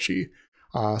psychology.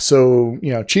 So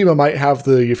Chiba might have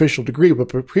the official degree, but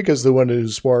Paprika's the one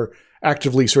who's more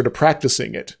actively sort of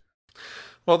practicing it.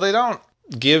 Well, they don't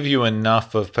give you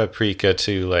enough of Paprika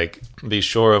to be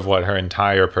sure of what her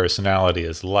entire personality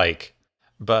is like,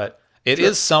 but it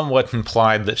is somewhat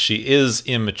implied that she is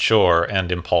immature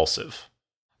and impulsive,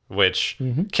 which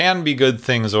can be good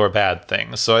things or bad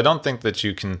things. So I don't think that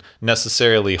you can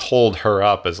necessarily hold her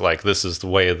up as this is the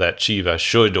way that Chiba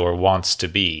should or wants to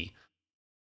be.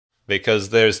 Because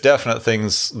there's definite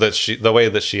things that the way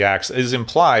that she acts is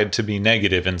implied to be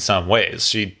negative in some ways.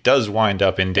 She does wind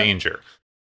up in danger.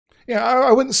 Yeah,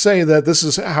 I wouldn't say that this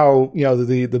is how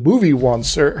the movie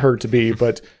wants her to be,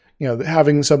 but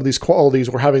having some of these qualities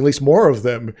or having at least more of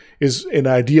them is an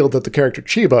ideal that the character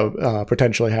Chiba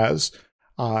potentially has.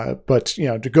 But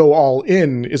to go all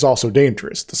in is also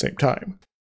dangerous at the same time.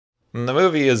 And the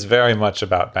movie is very much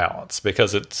about balance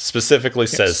because it specifically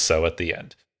says so at the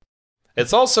end.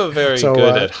 It's also very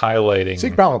good at highlighting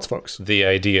seek balance, folks. The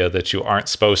idea that you aren't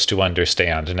supposed to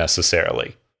understand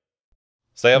necessarily.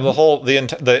 So they have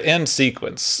the end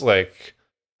sequence,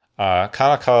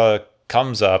 Kanaka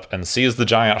comes up and sees the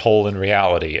giant hole in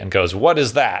reality and goes, "What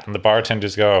is that?" And the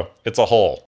bartenders go, "It's a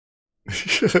hole."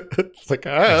 It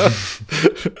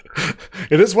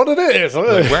is what it is.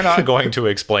 We're not going to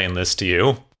explain this to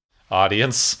you,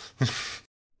 audience.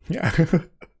 Yeah.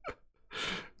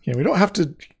 We don't have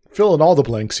to fill in all the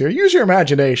blanks here. Use your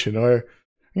imagination, or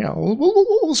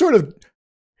we'll sort of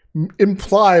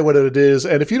imply what it is,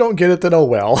 and if you don't get it, then oh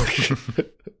well.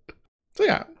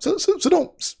 So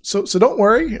don't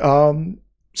worry.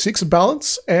 Seek some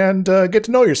balance and get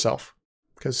to know yourself,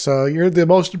 because you're the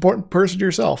most important person to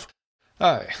yourself.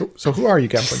 Hi. So who are you,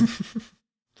 Gepwin?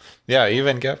 Yeah,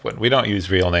 even Gepwin. We don't use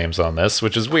real names on this,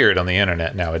 which is weird on the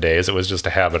internet nowadays. It was just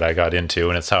a habit I got into,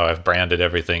 and it's how I've branded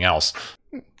everything else.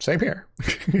 Same here.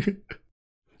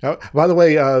 By the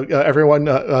way, everyone,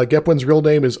 Gepwin's real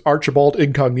name is Archibald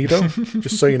Incognito,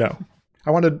 just so you know. I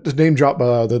wanted to name drop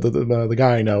the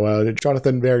guy I know,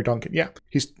 Jonathan Barry Duncan. Yeah,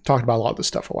 he's talked about a lot of this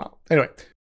stuff for a while. Anyway,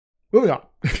 moving on.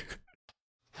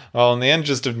 Well, in the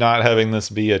interest of not having this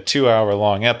be a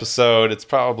 2-hour-long episode, it's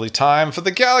probably time for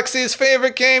the Galaxy's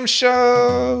favorite game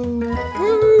show!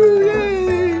 Woo, yay!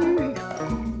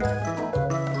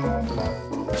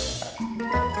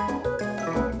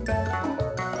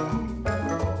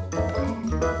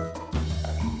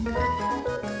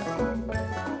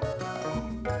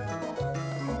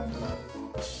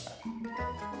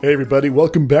 Hey everybody,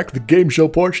 welcome back to the game show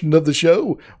portion of the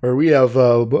show, where we have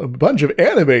a bunch of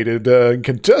animated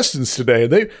contestants today.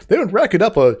 They've been racking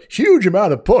up a huge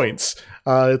amount of points.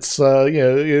 It's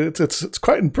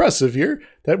quite impressive here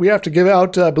that we have to give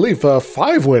out, I believe,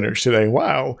 5 winners today.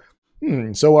 Wow.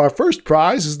 So our first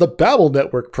prize is the Babel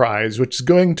Network prize, which is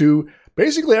going to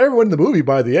basically everyone in the movie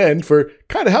by the end for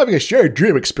kind of having a shared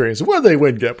dream experience. What do they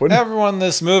win, Gepwin? Everyone in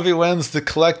this movie wins the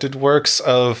collected works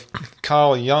of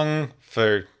Carl Jung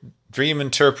for dream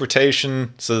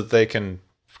interpretation so that they can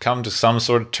come to some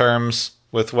sort of terms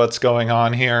with what's going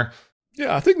on here.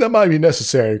 Yeah, I think that might be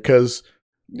necessary because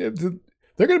they're going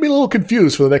to be a little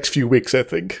confused for the next few weeks, I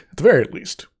think, at the very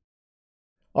least.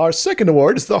 Our second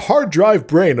award is the Hard Drive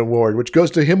Brain Award, which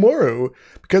goes to Himuro,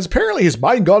 because apparently his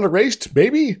mind got erased,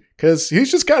 maybe? Because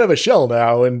he's just kind of a shell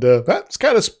now, and that's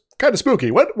kind of spooky.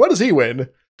 What does he win?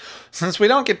 Since we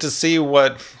don't get to see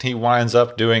what he winds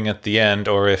up doing at the end,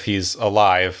 or if he's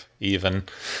alive, even,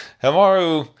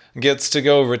 Himuro gets to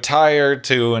go retire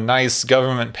to a nice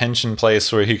government pension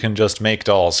place where he can just make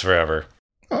dolls forever.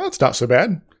 Oh, that's not so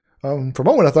bad. For a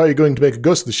moment, I thought you were going to make a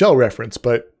Ghost of the Shell reference,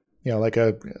 but, like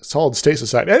a solid state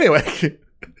society. Anyway,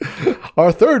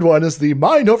 our third one is the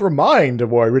Mind Over Mind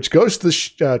Award, which goes to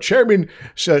the Chairman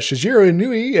Shigeru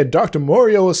Inui and Dr.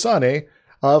 Morio Asane,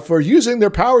 for using their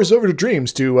powers over to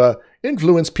dreams to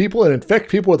influence people and infect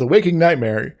people with a waking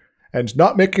nightmare, and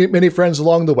not making many friends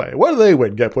along the way. What do they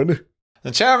win, Gepwin?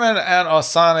 The chairman and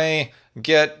Osane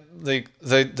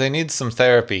they need some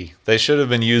therapy. They should have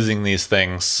been using these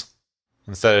things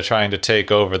instead of trying to take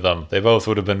over them. They both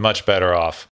would have been much better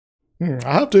off.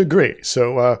 I have to agree.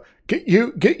 So get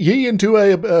ye into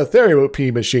a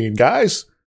therapy machine, guys.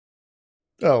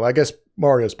 Oh, I guess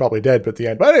Mario's probably dead at the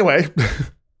end. But anyway.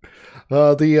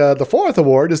 The fourth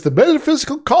award is the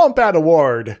Metaphysical Combat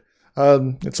Award.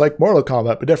 It's like Mortal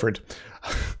Kombat, but different.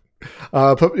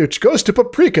 Which goes to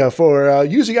Paprika for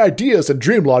using ideas and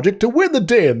dream logic to win the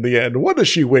day in the end. What does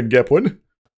she win, Gepwin?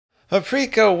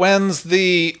 Paprika wins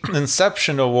the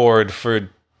Inception Award for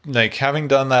having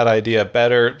done that idea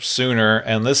better, sooner,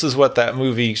 and this is what that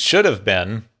movie should have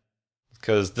been.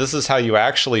 Because this is how you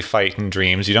actually fight in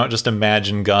dreams. You don't just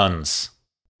imagine guns.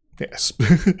 Yes.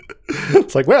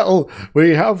 It's like, well,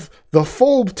 we have the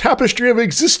full tapestry of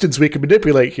existence we can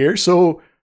manipulate here, so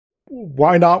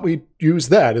why not we use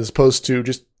that as opposed to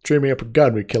just dreaming up a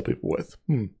gun we kill people with?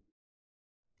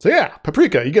 So yeah,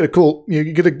 Paprika, you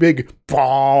get a big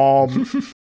bomb.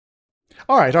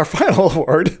 All right, our final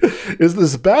award is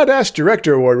this Badass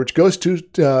Director Award, which goes to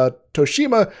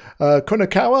Toshima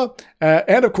Konakawa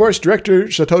and, of course, director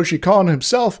Satoshi Kon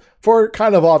himself for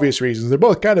kind of obvious reasons. They're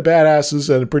both kind of badasses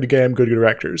and pretty damn good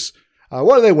directors.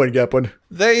 What do they win, Gepwin?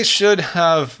 They should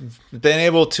have been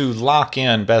able to lock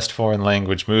in Best Foreign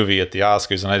Language Movie at the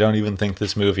Oscars, and I don't even think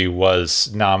this movie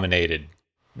was nominated,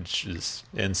 which is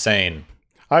insane.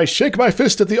 I shake my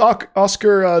fist at the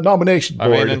Oscar nomination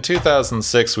board. I mean, in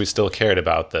 2006, we still cared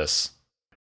about this.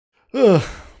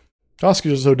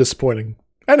 Oscars are so disappointing.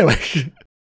 Anyway,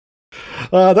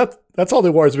 that's all the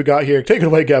awards we got here. Take it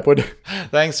away, Gepwin.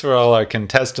 Thanks for all our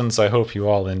contestants. I hope you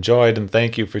all enjoyed, and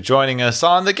thank you for joining us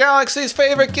on the Galaxy's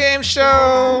favorite game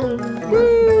show.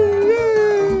 Woo! Yay!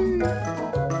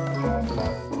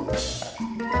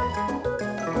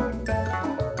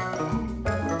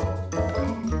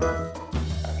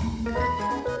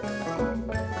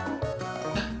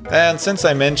 And since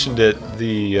I mentioned it,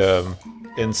 the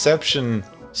Inception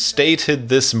stated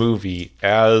this movie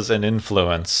as an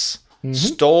influence,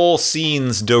 stole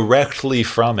scenes directly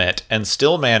from it, and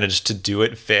still managed to do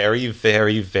it very,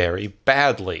 very, very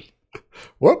badly.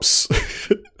 Whoops.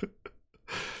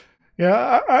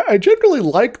 Yeah, I generally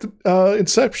liked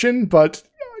Inception, but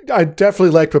I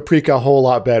definitely like Paprika a whole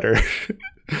lot better.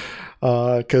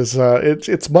 Because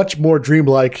it's much more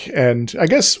dreamlike, and I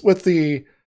guess with the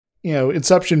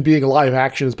Inception being live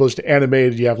action as opposed to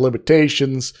animated, you have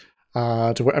limitations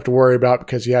to have to worry about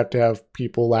because you have to have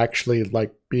people actually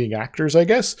like being actors, I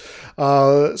guess.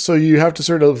 So you have to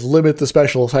sort of limit the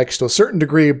special effects to a certain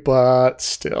degree, but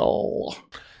still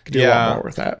can do a lot more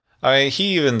with that.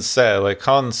 He even said,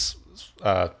 Hans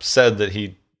said that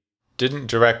he didn't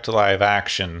direct live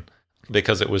action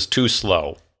because it was too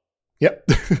slow. Yep.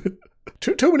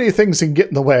 Too many things can get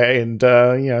in the way, and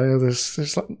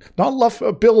there's not enough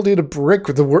ability to break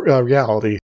with the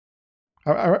reality.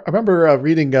 I remember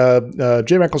reading J.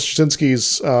 Michael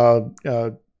Straczynski's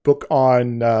book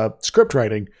on script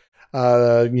writing,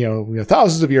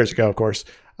 thousands of years ago, of course,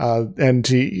 and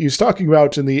he was talking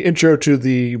about in the intro to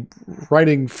the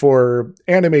writing for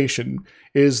animation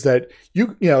is that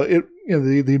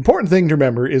the important thing to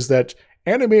remember is that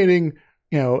animating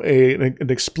an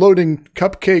exploding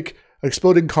cupcake, an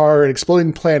exploding car, an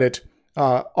exploding planet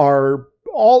are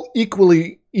all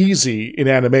equally easy in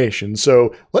animation.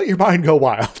 So let your mind go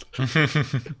wild.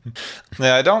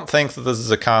 Yeah, I don't think that this is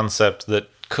a concept that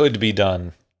could be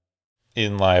done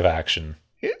in live action.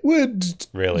 It would.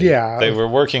 Really. Yeah. They were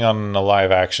working on a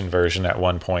live action version at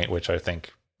one point, which I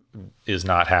think is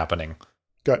not happening.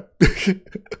 Good.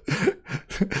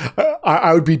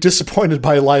 I would be disappointed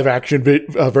by a live action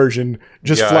version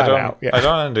flat out. Yeah. I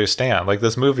don't understand. Like,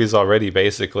 this movie's already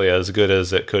basically as good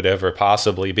as it could ever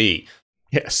possibly be.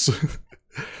 Yes.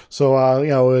 So,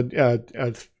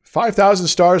 5,000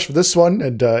 stars for this one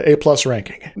and A+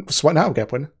 ranking. So what now,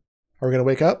 Gepwin? Are we going to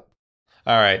wake up?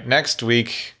 All right. Next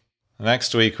week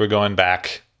we're going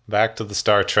back to the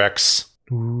Star Treks.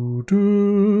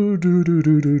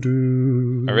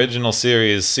 Original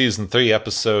series, season 3,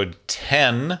 episode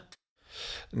 10.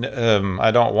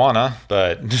 I don't wanna,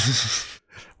 but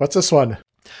what's this one?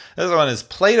 This one is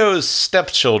Plato's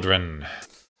Stepchildren.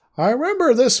 I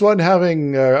remember this one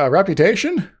having a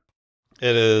reputation.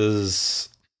 It is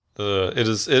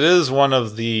one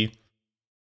of the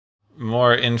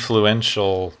more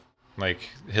influential, like,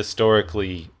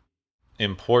 historically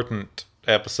important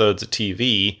episodes of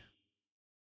TV.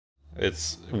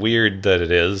 It's weird that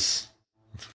it is.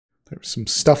 There's some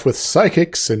stuff with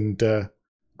psychics and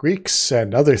Greeks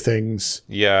and other things.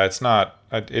 Yeah, it's not.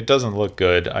 It doesn't look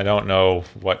good. I don't know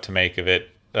what to make of it.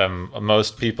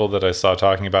 Most people that I saw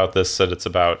talking about this said it's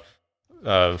about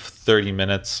 30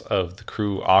 minutes of the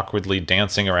crew awkwardly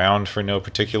dancing around for no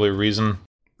particular reason.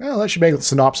 Well, that should make the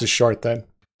synopsis short then.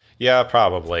 Yeah,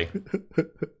 probably.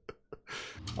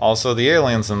 Also, the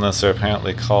aliens in this are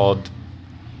apparently called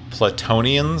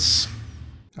Platonians.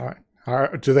 All right.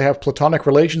 Do they have platonic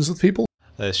relations with people?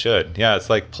 They should. Yeah, it's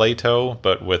like Plato,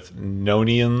 but with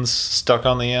nonians stuck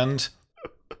on the end.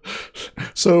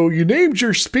 So you named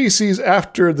your species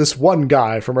after this one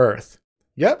guy from Earth.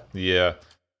 Yep. Yeah.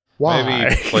 Why?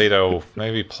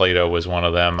 Maybe Plato was one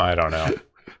of them. I don't know.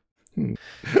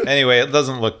 Anyway, it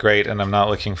doesn't look great, and I'm not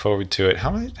looking forward to it.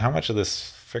 How much of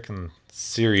this freaking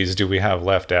series do we have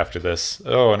left after this?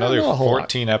 Oh, another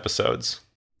 14 episodes.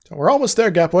 So we're almost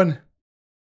there, Gepwin.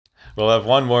 We'll have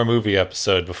one more movie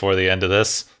episode before the end of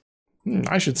this.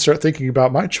 I should start thinking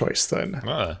about my choice then.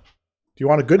 Do you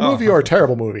want a good movie or a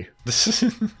terrible movie?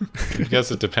 I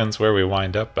guess it depends where we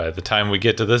wind up by the time we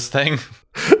get to this thing.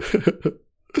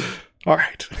 All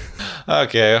right.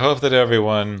 Okay, I hope that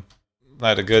everyone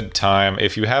had a good time.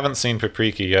 If you haven't seen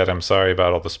Paprika yet, I'm sorry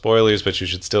about all the spoilers, but you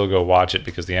should still go watch it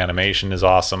because the animation is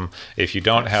awesome. If you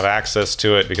don't have access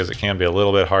to it, because it can be a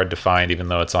little bit hard to find, even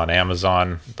though it's on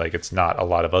Amazon, like it's not a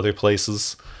lot of other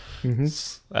places. Mm-hmm.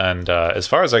 And as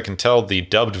far as I can tell, the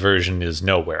dubbed version is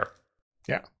nowhere.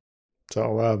 Yeah.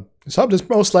 So subbed is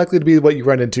most likely to be what you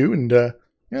run into, and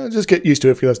just get used to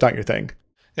it if that's not your thing.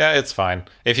 Yeah, it's fine.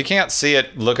 If you can't see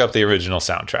it, look up the original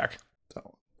soundtrack.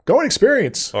 Go and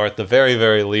experience. Or at the very,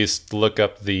 very least, look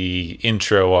up the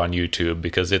intro on YouTube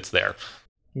because it's there.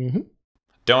 Mm-hmm.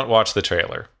 Don't watch the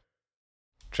trailer.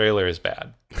 Trailer is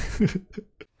bad.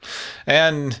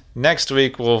 And next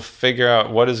week, we'll figure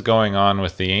out what is going on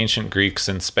with the ancient Greeks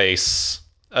in space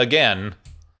again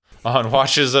on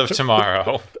Watches of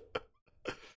Tomorrow.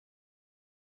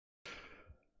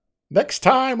 Next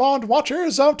time on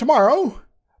Watchers of Tomorrow,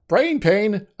 brain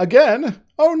pain again.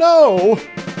 Oh no!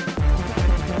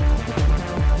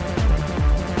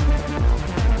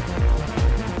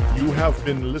 You have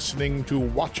been listening to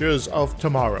Watchers of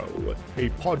Tomorrow, a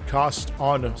podcast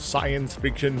on science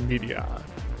fiction media.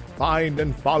 Find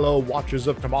and follow Watchers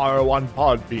of Tomorrow on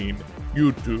Podbean,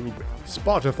 YouTube,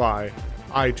 Spotify,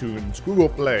 iTunes, Google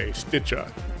Play,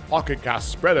 Stitcher, Pocket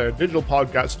Cast, Spreader, Digital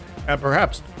Podcast, and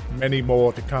perhaps many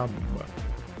more to come.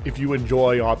 If you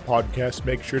enjoy our podcast,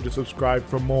 make sure to subscribe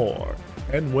for more.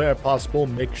 And where possible,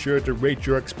 make sure to rate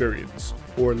your experience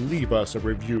or leave us a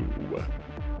review.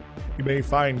 You may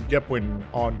find Gepwin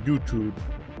on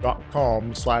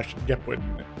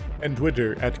youtube.com/Gepwin and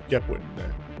Twitter @Gepwin.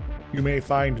 You may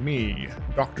find me,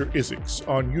 Dr. Isix,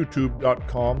 on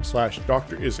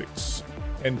youtube.com/Dr. Isix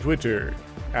and Twitter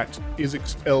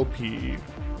 @IsixLP.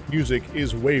 Music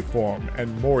is Waveform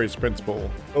and Maury's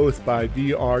Principle, both by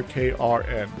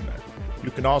DRKRN.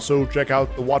 You can also check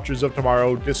out the Watchers of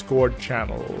Tomorrow Discord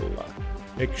channel.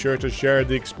 Make sure to share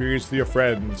the experience with your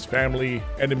friends, family,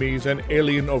 enemies, and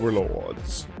alien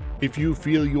overlords. If you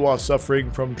feel you are suffering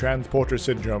from transporter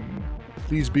syndrome,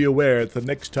 please be aware that the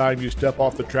next time you step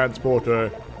off the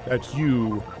transporter, that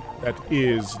you, that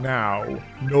is now,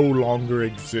 no longer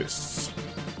exists.